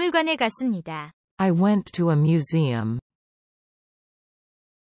 저는 박물관에 갔습니다. I went to a museum.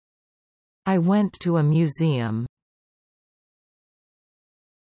 I went to a museum.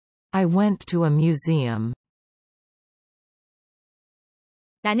 I went to a museum.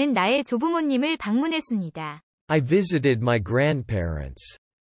 나는 나의 조부모님을 방문했습니다. I visited my grandparents.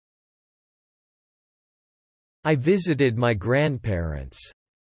 I visited my grandparents.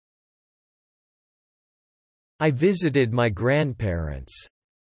 I visited my grandparents.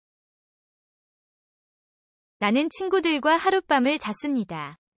 나는 친구들과 하룻밤을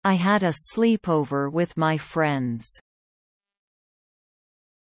잤습니다. I had a sleepover with my friends.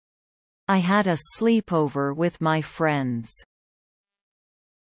 I had a sleepover with my friends.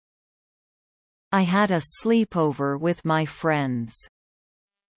 I had a sleepover with my friends.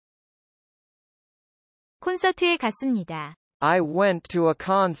 콘서트에 갔습니다. I went to a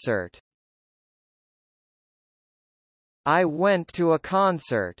concert. I went to a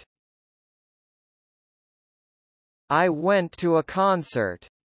concert. I went to a concert.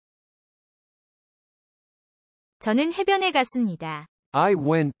 저는 해변에 갔습니다. I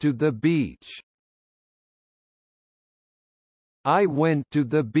went to the beach. I went to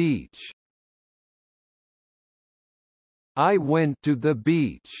the beach. I went to the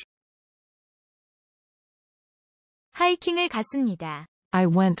beach. 하이킹을 갔습니다. I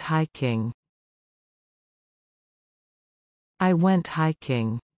went hiking. I went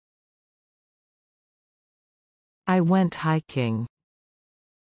hiking. I went hiking.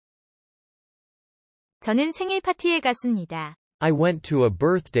 저는 생일 파티에 갔습니다. I went to a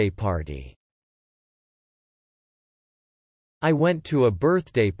birthday party. I went to a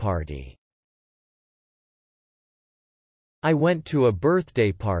birthday party. I went to a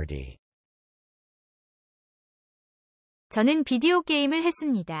birthday party. 저는 비디오 게임을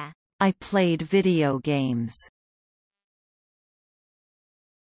했습니다. I played video games.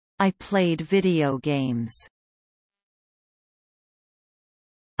 I played video games.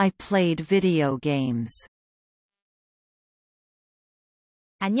 I played video games.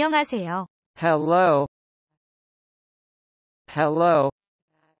 안녕하세요. Hello. Hello.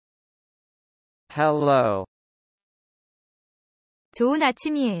 Hello. 좋은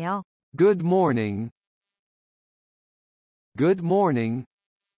아침이에요. Good morning. Good morning.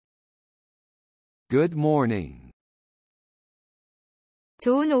 Good morning.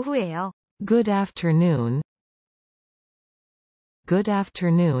 좋은 오후예요. Good afternoon. Good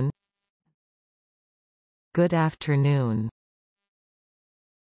afternoon. good afternoon.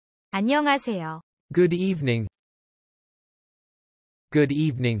 안녕하세요. Good evening. Good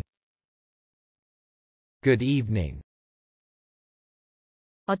evening. Good evening.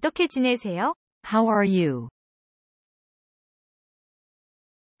 어떻게 지내세요? How are you?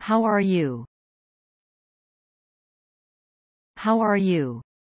 How are you? How are you?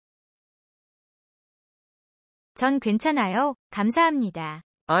 전 괜찮아요. 감사합니다.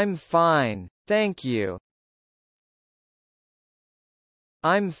 I'm fine, thank you.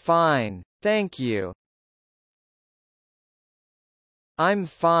 I'm fine, thank you. I'm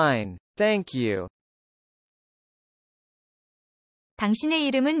fine, thank you. 당신의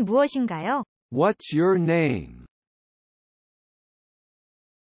이름은 무엇인가요? What's your name?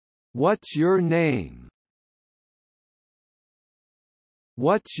 What's your name?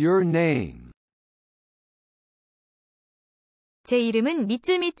 What's your name? 제 이름은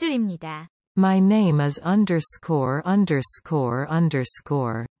밑줄입니다. My name is underscore underscore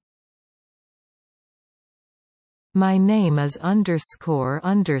underscore. My name is underscore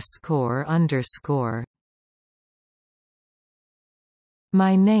underscore underscore.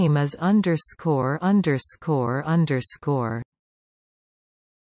 My name is underscore underscore underscore.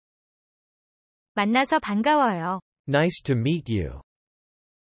 만나서 반가워요. Nice to meet you.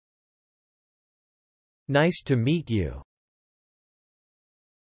 Nice to meet you.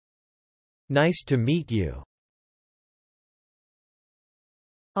 Nice to meet you.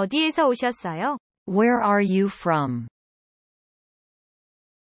 어디에서 오셨어요? Where are you from?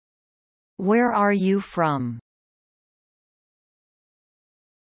 Where are you from?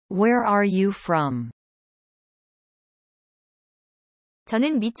 Where are you from?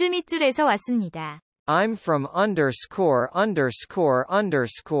 저는 밑줄에서 왔습니다. I'm from underscore underscore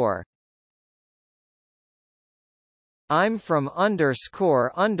underscore. I'm from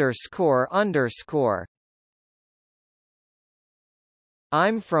underscore underscore underscore.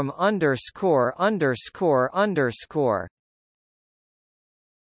 I'm from underscore underscore underscore.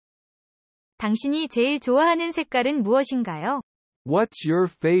 당신이 제일 좋아하는 색깔은 무엇인가요? What's your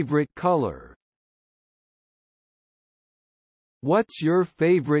favorite color? What's your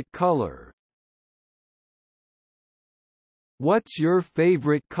favorite color? What's your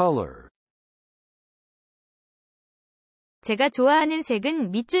favorite color? 제가 좋아하는 색은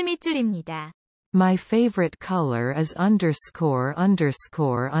밑줄입니다. My favorite color is underscore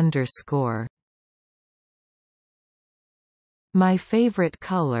underscore underscore. My favorite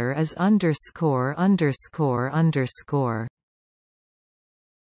color is underscore underscore underscore.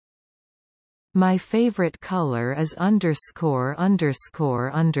 My favorite color is underscore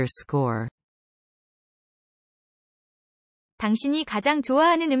underscore underscore. 당신이 가장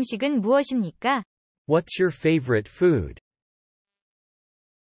좋아하는 음식은 무엇입니까? What's your favorite food?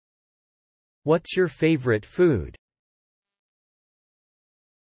 What's your favorite food?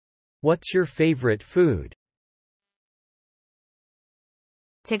 What's your favorite food?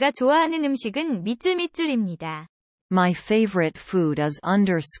 제가 좋아하는 음식은 밑줄입니다. My favorite food is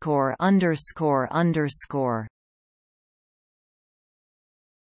underscore underscore underscore.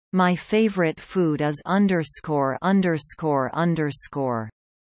 My favorite food is underscore underscore underscore.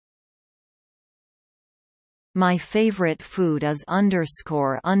 My favorite food is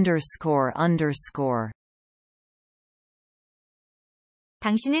underscore underscore underscore.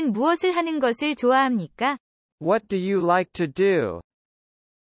 당신은 무엇을 하는 것을 좋아합니까? What do you like to do?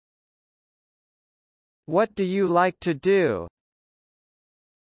 What do you like to do?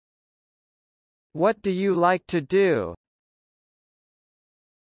 What do you like to do?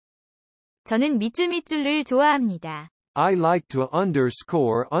 저는 밑줄을 좋아합니다. I like to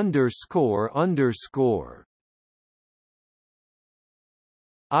underscore underscore underscore.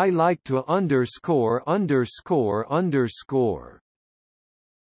 I like to underscore underscore underscore.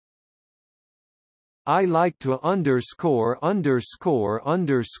 I like to underscore underscore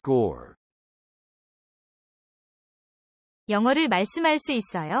underscore. 영어를 말씀할 수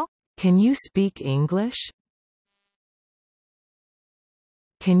있어요? Can you speak English?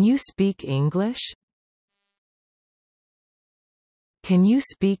 Can you speak English? Can you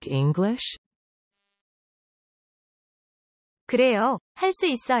speak English? 그래요. 할 수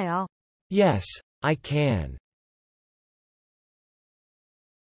있어요. Yes, I can.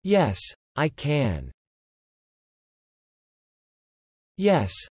 Yes, I can.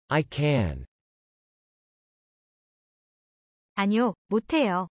 Yes, I can. 아니요,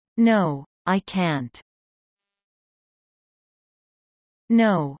 못해요. No, I can't.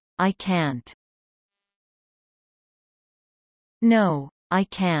 No, I can't. No, I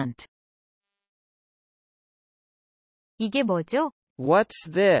can't. 이게 뭐죠? What's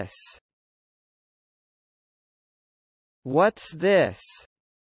this? What's this?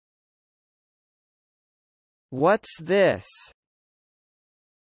 What's this?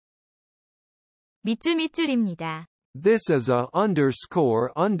 밑줄입니다. This is a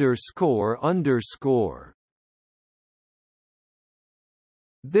underscore underscore underscore.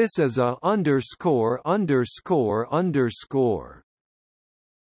 This is a underscore underscore underscore.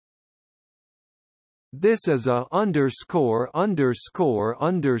 This is a underscore underscore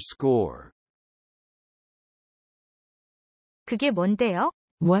underscore. 그게 뭔데요?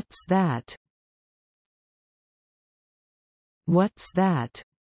 What's that? What's that?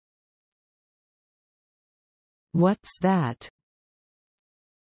 What's that?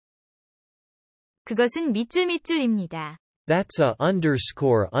 그것은 밑줄입니다. That's a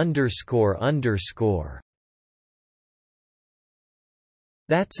underscore underscore underscore.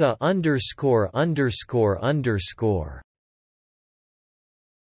 That's a underscore underscore underscore.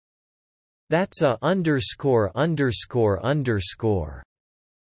 That's a underscore underscore underscore.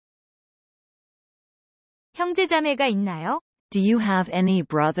 형제자매가 있나요? Do you have any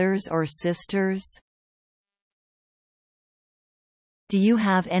brothers or sisters? Do you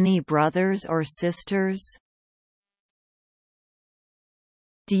have any brothers or sisters?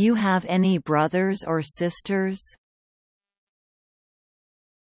 Do you have any brothers or sisters?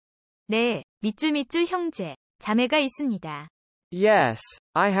 네, 밑줄 형제, 자매가 있습니다. Yes,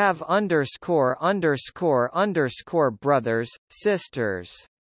 I have underscore underscore underscore brothers, sisters.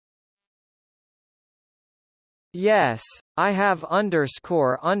 Yes, I have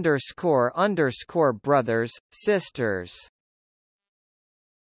underscore underscore underscore brothers, sisters.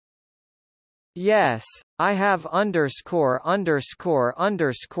 Yes, I have underscore underscore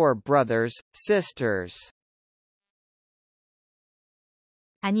underscore brothers, sisters.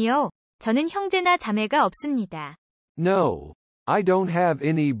 아니요, 저는 형제나 자매가 없습니다. No, I don't have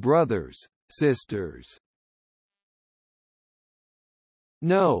any brothers, sisters.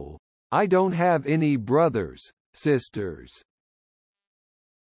 No, I don't have any brothers, sisters.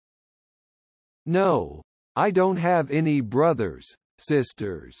 No, I don't have any brothers,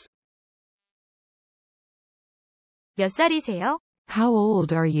 sisters. 몇 살이세요? How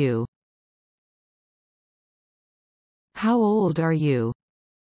old are you? How old are you?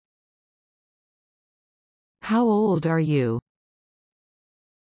 How old are you?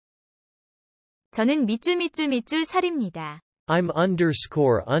 저는 밑줄 살입니다. I'm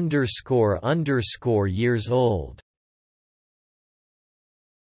underscore underscore underscore years old.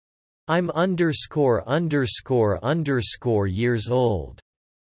 I'm underscore underscore underscore years old.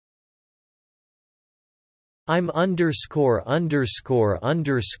 I'm underscore underscore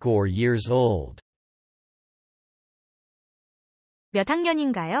underscore years old. 몇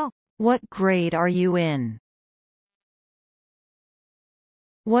학년인가요? What grade are you in?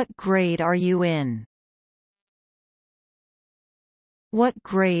 What grade are you in? What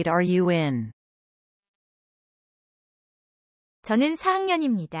grade are you in? 저는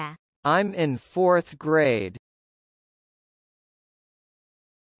 4학년입니다. I'm in 4th grade.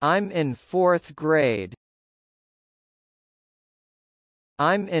 I'm in 4th grade.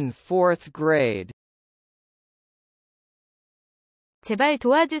 I'm in 4th grade. 제발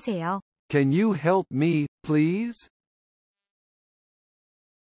도와주세요. Can you help me, please?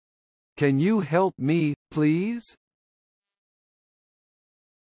 Can you help me, please?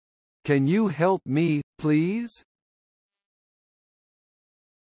 Can you help me, please?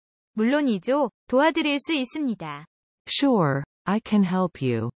 물론이죠. 도와드릴 수 있습니다. Sure, I can help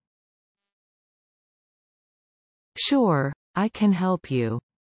you. Sure, I can help you.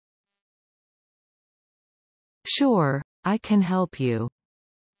 Sure, I can help you.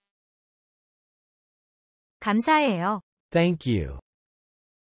 감사해요. Thank you.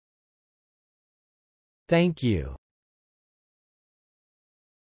 Thank you.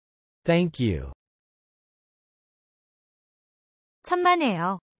 Thank you.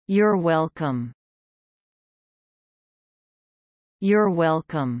 천만에요. You're welcome. You're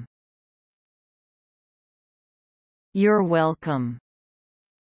welcome. You're welcome.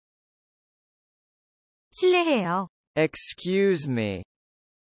 실례해요. Excuse me.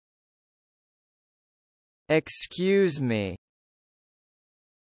 Excuse me.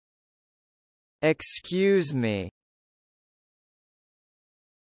 Excuse me.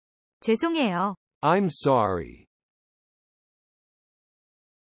 죄송해요. I'm sorry.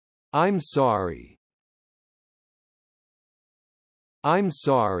 I'm sorry. I'm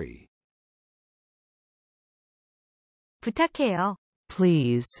sorry. 부탁해요.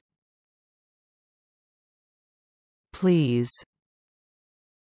 Please. Please.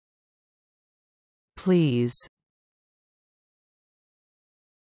 Please.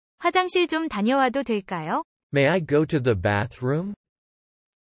 화장실 좀 다녀와도 될까요? May I go to the bathroom?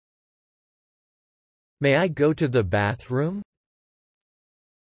 May I go to the bathroom?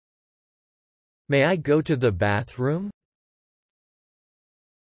 May I go to the bathroom?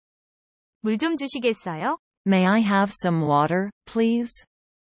 물 좀 주시겠어요? May I have some water, please?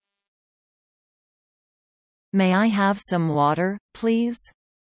 May I have some water, please?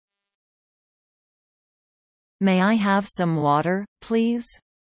 May I have some water, please?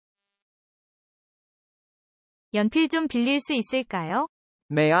 연필 좀 빌릴 수 있을까요?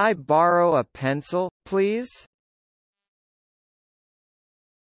 May I borrow a pencil, please?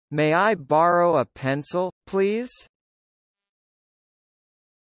 May I borrow a pencil, please?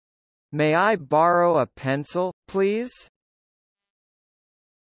 May I borrow a pencil, please?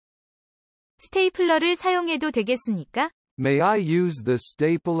 스테이플러를 사용해도 되겠습니까? May I use the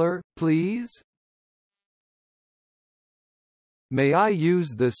stapler, please? May I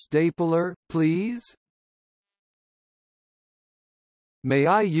use the stapler, please? May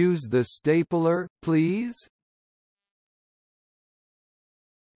I use the stapler, please?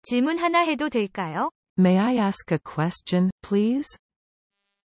 질문 하나 해도 될까요? May I ask a question, please?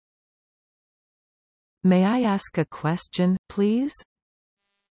 May I ask a question, please?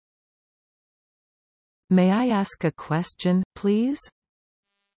 May I ask a question, please?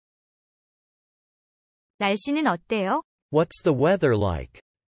 날씨는 어때요? What's the weather like?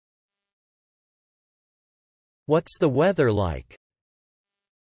 What's the weather like?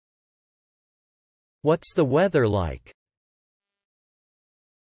 What's the weather like?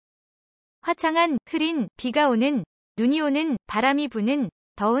 화창한, 흐린, 비가 오는, 눈이 오는, 바람이 부는,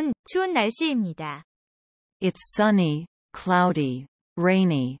 더운, 추운 날씨입니다. It's sunny, cloudy,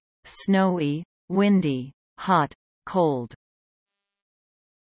 rainy, snowy, windy, hot, cold.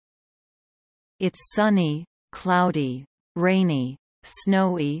 It's sunny, cloudy, rainy,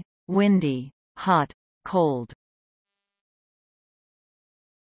 snowy, windy, hot, cold.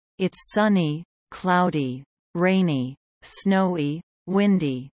 It's sunny, cloudy, rainy, snowy,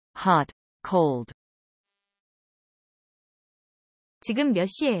 windy, hot, cold. 지금 몇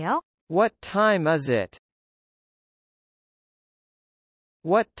시예요? What time is it?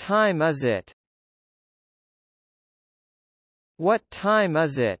 What time is it? What time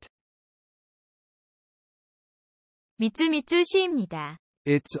is it? 밑줄밑줄 시입니다.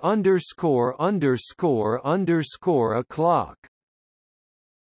 It's underscore underscore underscore o'clock.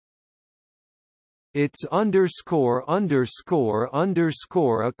 It's underscore underscore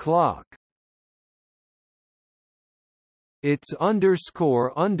underscore o'clock. It's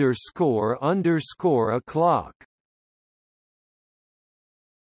underscore underscore underscore o'clock.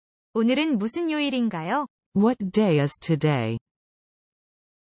 오늘은 무슨 요일인가요? What day is today?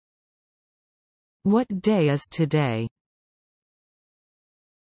 What day is today?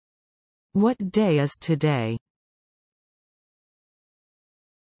 What day is today?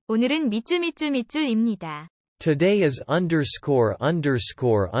 오늘은 밑줄입니다. Today is underscore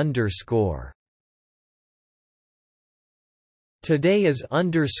underscore underscore. Today is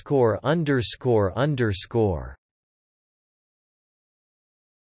underscore underscore underscore.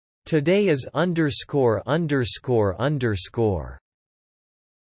 Today is underscore underscore underscore.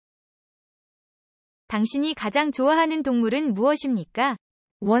 당신이 가장 좋아하는 동물은 무엇입니까?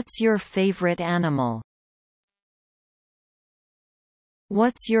 What's your favorite animal?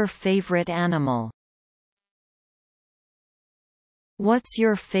 What's your favorite animal? What's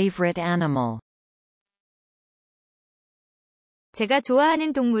your favorite animal? 제가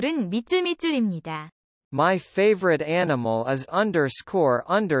좋아하는 동물은 밑줄입니다. My favorite animal is underscore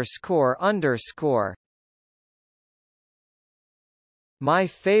underscore underscore. My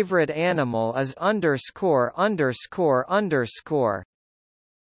favorite animal is underscore underscore underscore.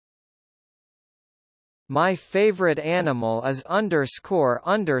 My favorite animal is underscore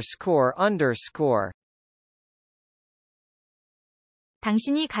underscore underscore.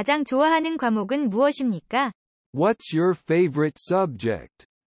 당신이 가장 좋아하는 과목은 무엇입니까? What's your favorite subject?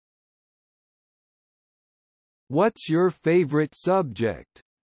 What's your favorite subject?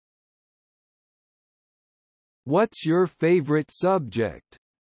 What's your favorite subject?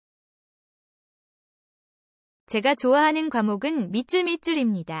 제가 좋아하는 과목은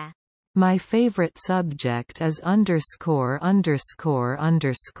밑줄입니다. My favorite subject is underscore underscore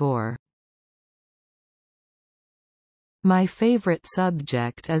underscore. My favorite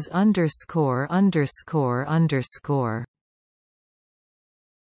subject is underscore underscore underscore.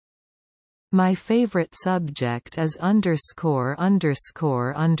 My favorite subject is underscore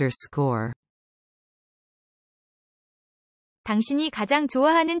underscore underscore. 당신이 가장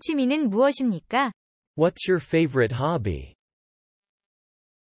좋아하는 취미는 무엇입니까? What's your favorite hobby?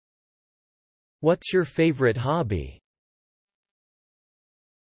 What's your favorite hobby?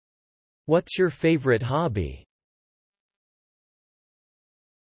 What's your favorite hobby?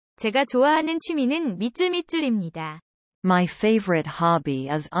 제가 좋아하는 취미는 밑줄입니다. My favorite hobby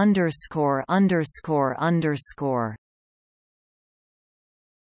is underscore underscore underscore.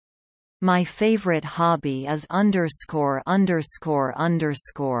 My favorite hobby is underscore underscore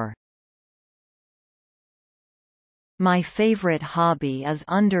underscore. My favorite hobby is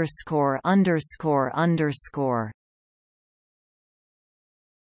underscore underscore underscore.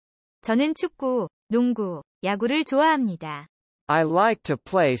 저는 축구, 농구, 야구를 좋아합니다. I like to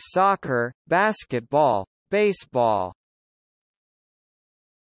play soccer, basketball, baseball.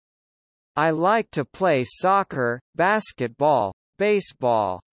 I like to play soccer, basketball,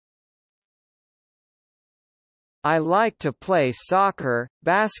 baseball. I like to play soccer,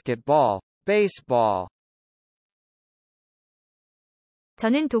 basketball, baseball.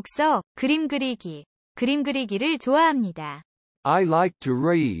 저는 독서, 그림 그리기를 좋아합니다. I like to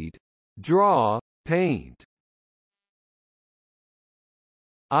read, draw, paint.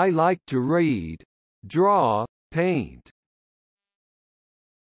 I like to read, draw, paint.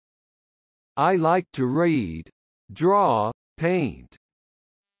 I like to read, draw, paint.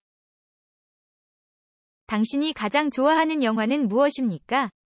 당신이 가장 좋아하는 영화는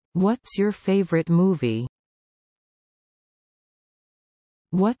무엇입니까? What's your favorite movie?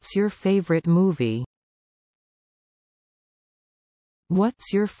 What's your favorite movie?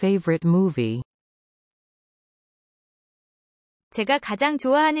 What's your favorite movie? 제가 가장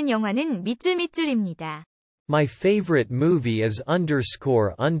좋아하는 영화는 밑줄입니다. My favorite movie is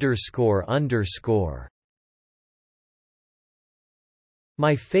underscore underscore underscore.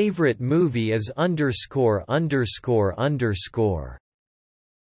 My favorite movie is underscore underscore underscore.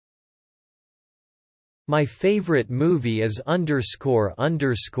 My favorite movie is underscore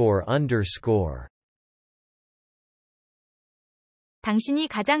underscore underscore. 당신이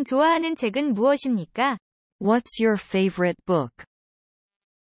가장 좋아하는 책은 무엇입니까? What's your favorite book?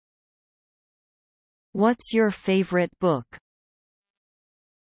 What's your favorite book?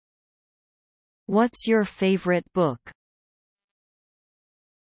 What's your favorite book?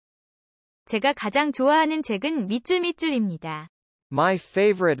 제가 가장 좋아하는 책은 밑줄입니다. My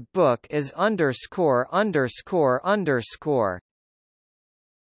favorite book is underscore underscore underscore.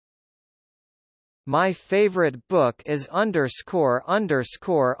 My favorite book is underscore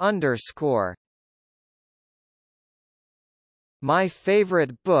underscore underscore. My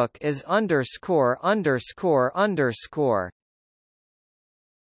favorite book is underscore underscore underscore.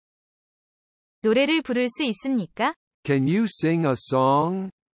 노래를 부를 수 있습니까? Can you sing a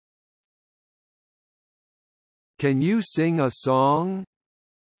song? Can you sing a song?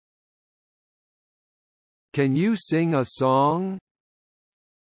 Can you sing a song?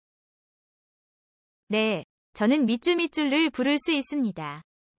 네, 저는 밑줄을 부를 수 있습니다.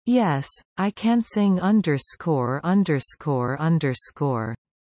 Yes, I can sing underscore underscore underscore.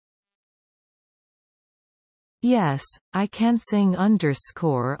 Yes, I can sing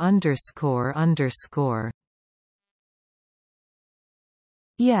underscore underscore underscore.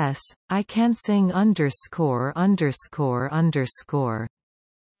 Yes, I can sing underscore underscore underscore.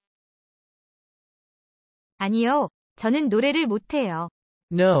 아니요, 저는 노래를 못해요.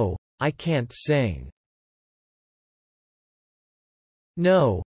 No, I can't sing.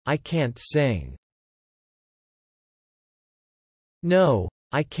 No, I can't sing. No,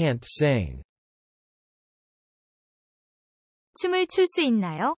 I can't sing. 춤을 출 수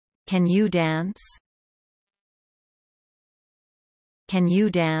있나요? Can you dance? Can you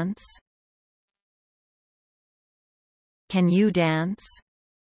dance? Can you dance?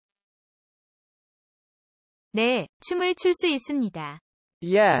 네, 춤을 출 수 있습니다.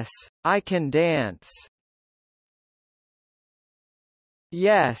 Yes, I can dance.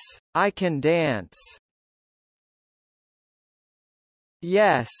 Yes, I can dance.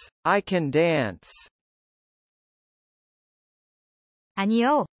 Yes, I can dance.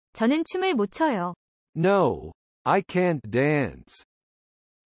 아니요, 저는 춤을 못 춰요. No, I can't dance.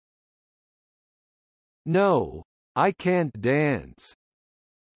 No, I can't dance.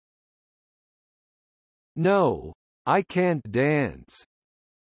 No, I can't dance.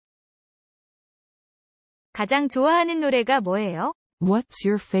 가장 좋아하는 노래가 뭐예요? What's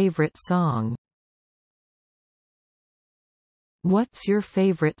your favorite song? What's your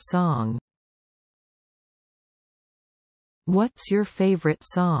favorite song? What's your favorite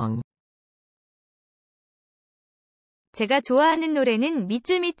song? 제가 좋아하는 노래는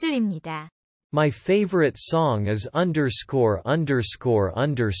밑줄입니다. My favorite song is underscore underscore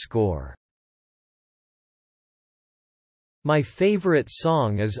underscore. My favorite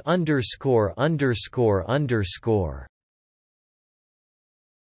song is underscore underscore underscore.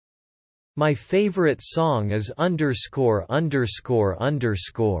 My favorite song is underscore underscore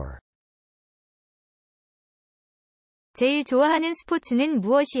underscore. 제일 좋아하는 스포츠는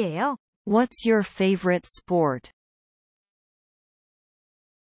무엇이에요? What's your favorite sport?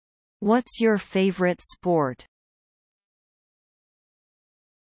 What's your favorite sport?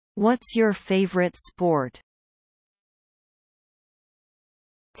 What's your favorite sport?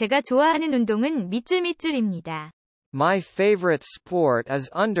 제가 좋아하는 운동은 밑줄입니다. My favorite sport is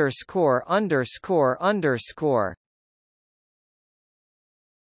underscore underscore underscore.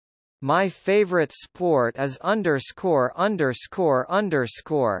 My favorite sport is underscore underscore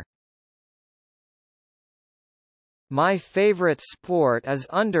underscore. My favorite sport is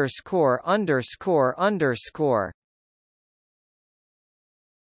underscore underscore underscore.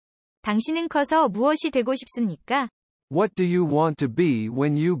 당신은 커서 무엇이 되고 싶습니까? What do you want to be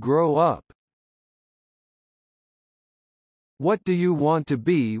when you grow up? What do you want to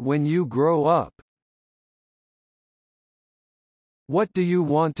be when you grow up? What do you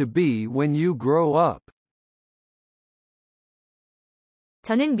want to be when you grow up?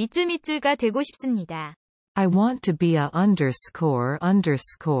 저는 밑줄가 되고 싶습니다. I want to be a underscore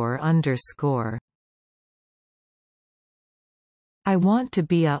underscore underscore. I want to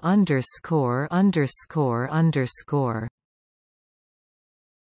be a underscore underscore underscore.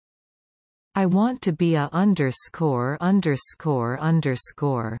 I want to be a underscore underscore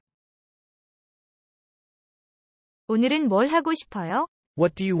underscore. 오늘은 뭘 하고 싶어요?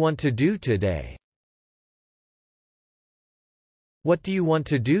 What do you want to do today? What do you want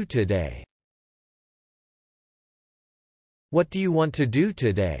to do today? What do you want to do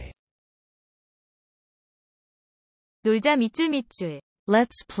today? 놀자 밑줄.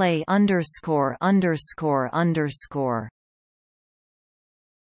 Let's play underscore underscore underscore.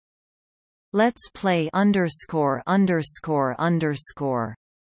 Let's play underscore underscore underscore.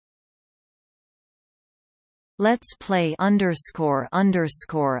 Let's play underscore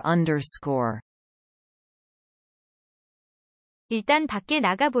underscore underscore. 일단 밖에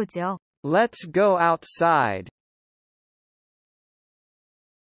나가보죠. Let's go outside.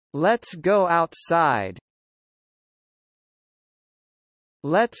 Let's go outside.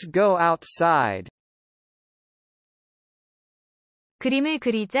 Let's go outside. 그림을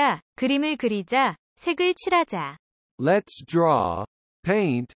그리자, 색을 칠하자. Let's draw,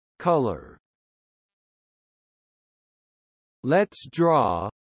 paint, color. Let's draw,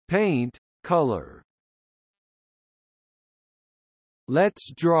 paint, color.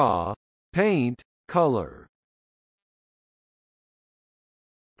 Let's draw, paint, color.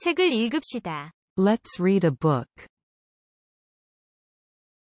 책을 읽읍시다. Let's read a book.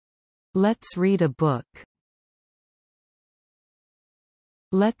 Let's read a book.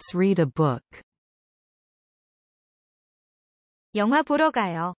 Let's read a book. 영화 보러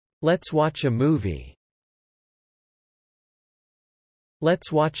가요. Let's watch a movie.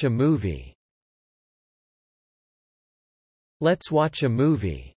 Let's watch a movie. Let's watch a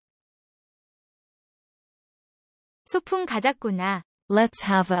movie. 소풍 가자꾸나. Let's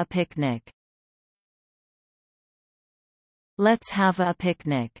have a picnic. Let's have a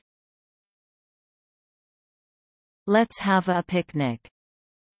picnic. Let's have a picnic.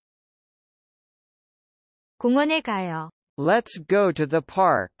 공원에 가요. Let's go to the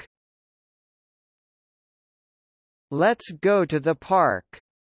park. Let's go to the park.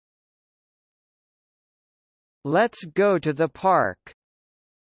 Let's go to the park.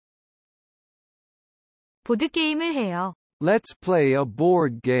 보드게임을 해요. Let's play a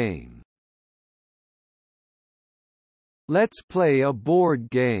board game. Let's play a board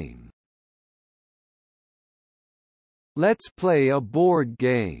game. Let's play a board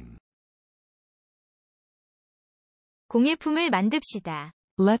game. 공예품을 만듭시다.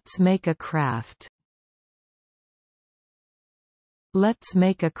 Let's make a craft. Let's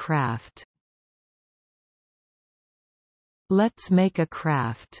make a craft. Let's make a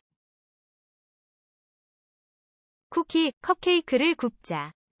craft. 쿠키, 컵케이크를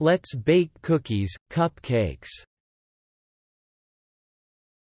굽자. Let's bake cookies, cupcakes.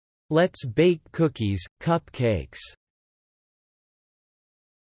 Let's bake cookies, cupcakes.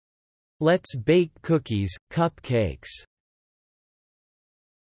 Let's bake cookies, cupcakes.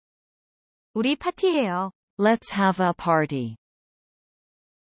 우리 파티해요. Let's have a party.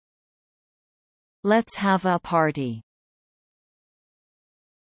 Let's have a party.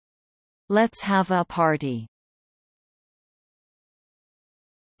 Let's have a party.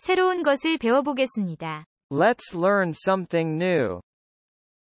 새로운 것을 배워보겠습니다. Let's learn something new.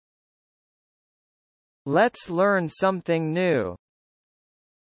 Let's learn something new.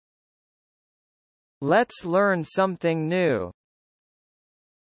 Let's learn something new.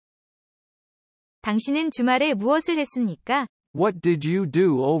 당신은 주말에 무엇을 했습니까? What did you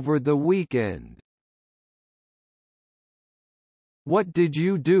do over the weekend? What did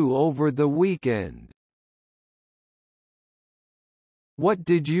you do over the weekend? What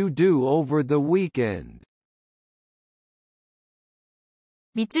did you do over the weekend?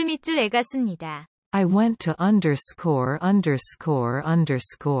 밑줄 애가 씁니다. I went to underscore underscore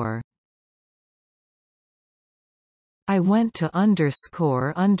underscore. I went to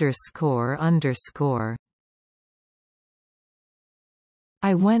underscore underscore underscore.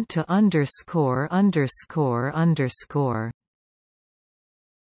 I went to underscore underscore underscore.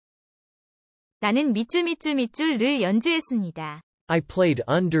 나는 밑줄을 연주했습니다. I played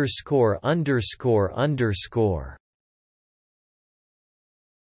underscore underscore underscore.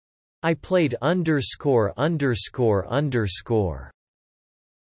 I played underscore underscore underscore.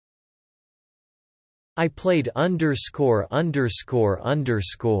 I played underscore underscore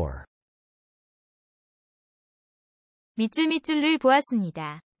underscore. 밑줄을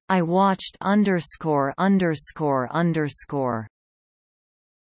보았습니다. I watched underscore underscore underscore.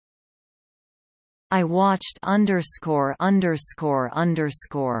 I watched underscore underscore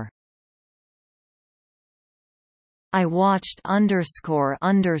underscore. I watched underscore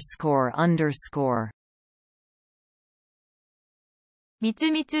underscore underscore.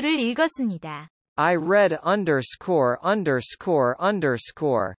 밑줄을 읽었습니다. I read underscore underscore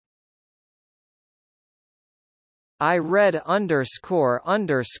underscore. I read underscore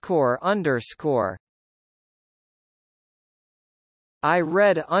underscore underscore. I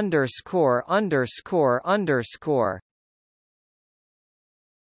read underscore underscore underscore.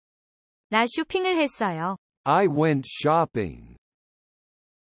 나 쇼핑을 했어요. I went shopping.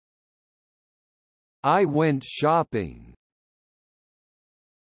 I went shopping.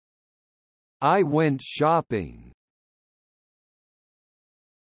 I went shopping.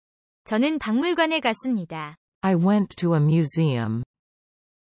 저는 박물관에 갔습니다. I went to a museum.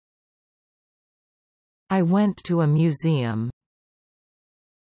 I went to a museum.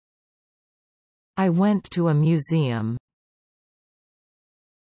 I went to a museum.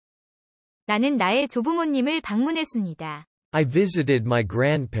 나는 나의 조부모님을 방문했습니다. I visited my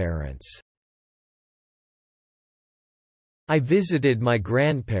grandparents. I visited my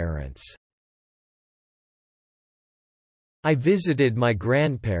grandparents. I visited my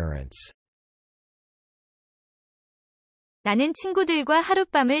grandparents. 나는 친구들과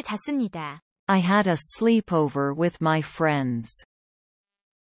하룻밤을 잤습니다. I had a sleepover with my friends.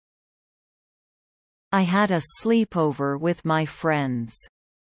 I had a sleepover with my friends.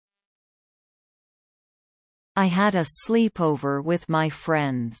 I had a sleepover with my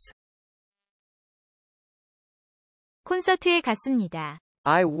friends. 콘서트에 갔습니다.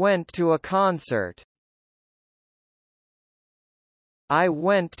 I went to a concert. I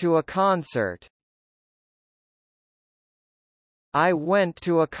went to a concert. I went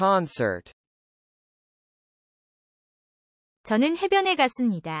to a concert. 저는 해변에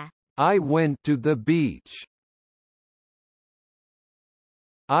갔습니다. I went to the beach.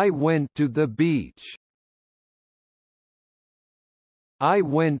 I went to the beach. I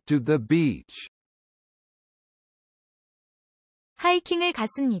went to the beach. 하이킹을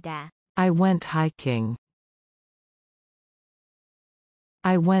갔습니다. I went hiking.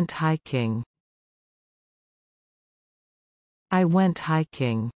 I went hiking. I went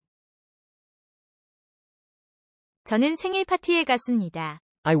hiking. 저는 생일 파티에 갔습니다.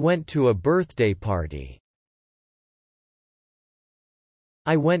 I went to a birthday party.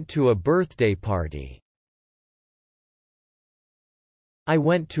 I went to a birthday party. I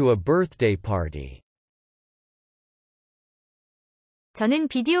went to a birthday party. 저는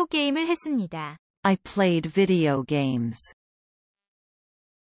비디오 게임을 했습니다. I played video games.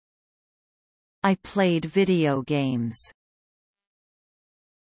 I played video games.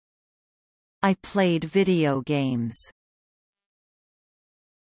 I played video games.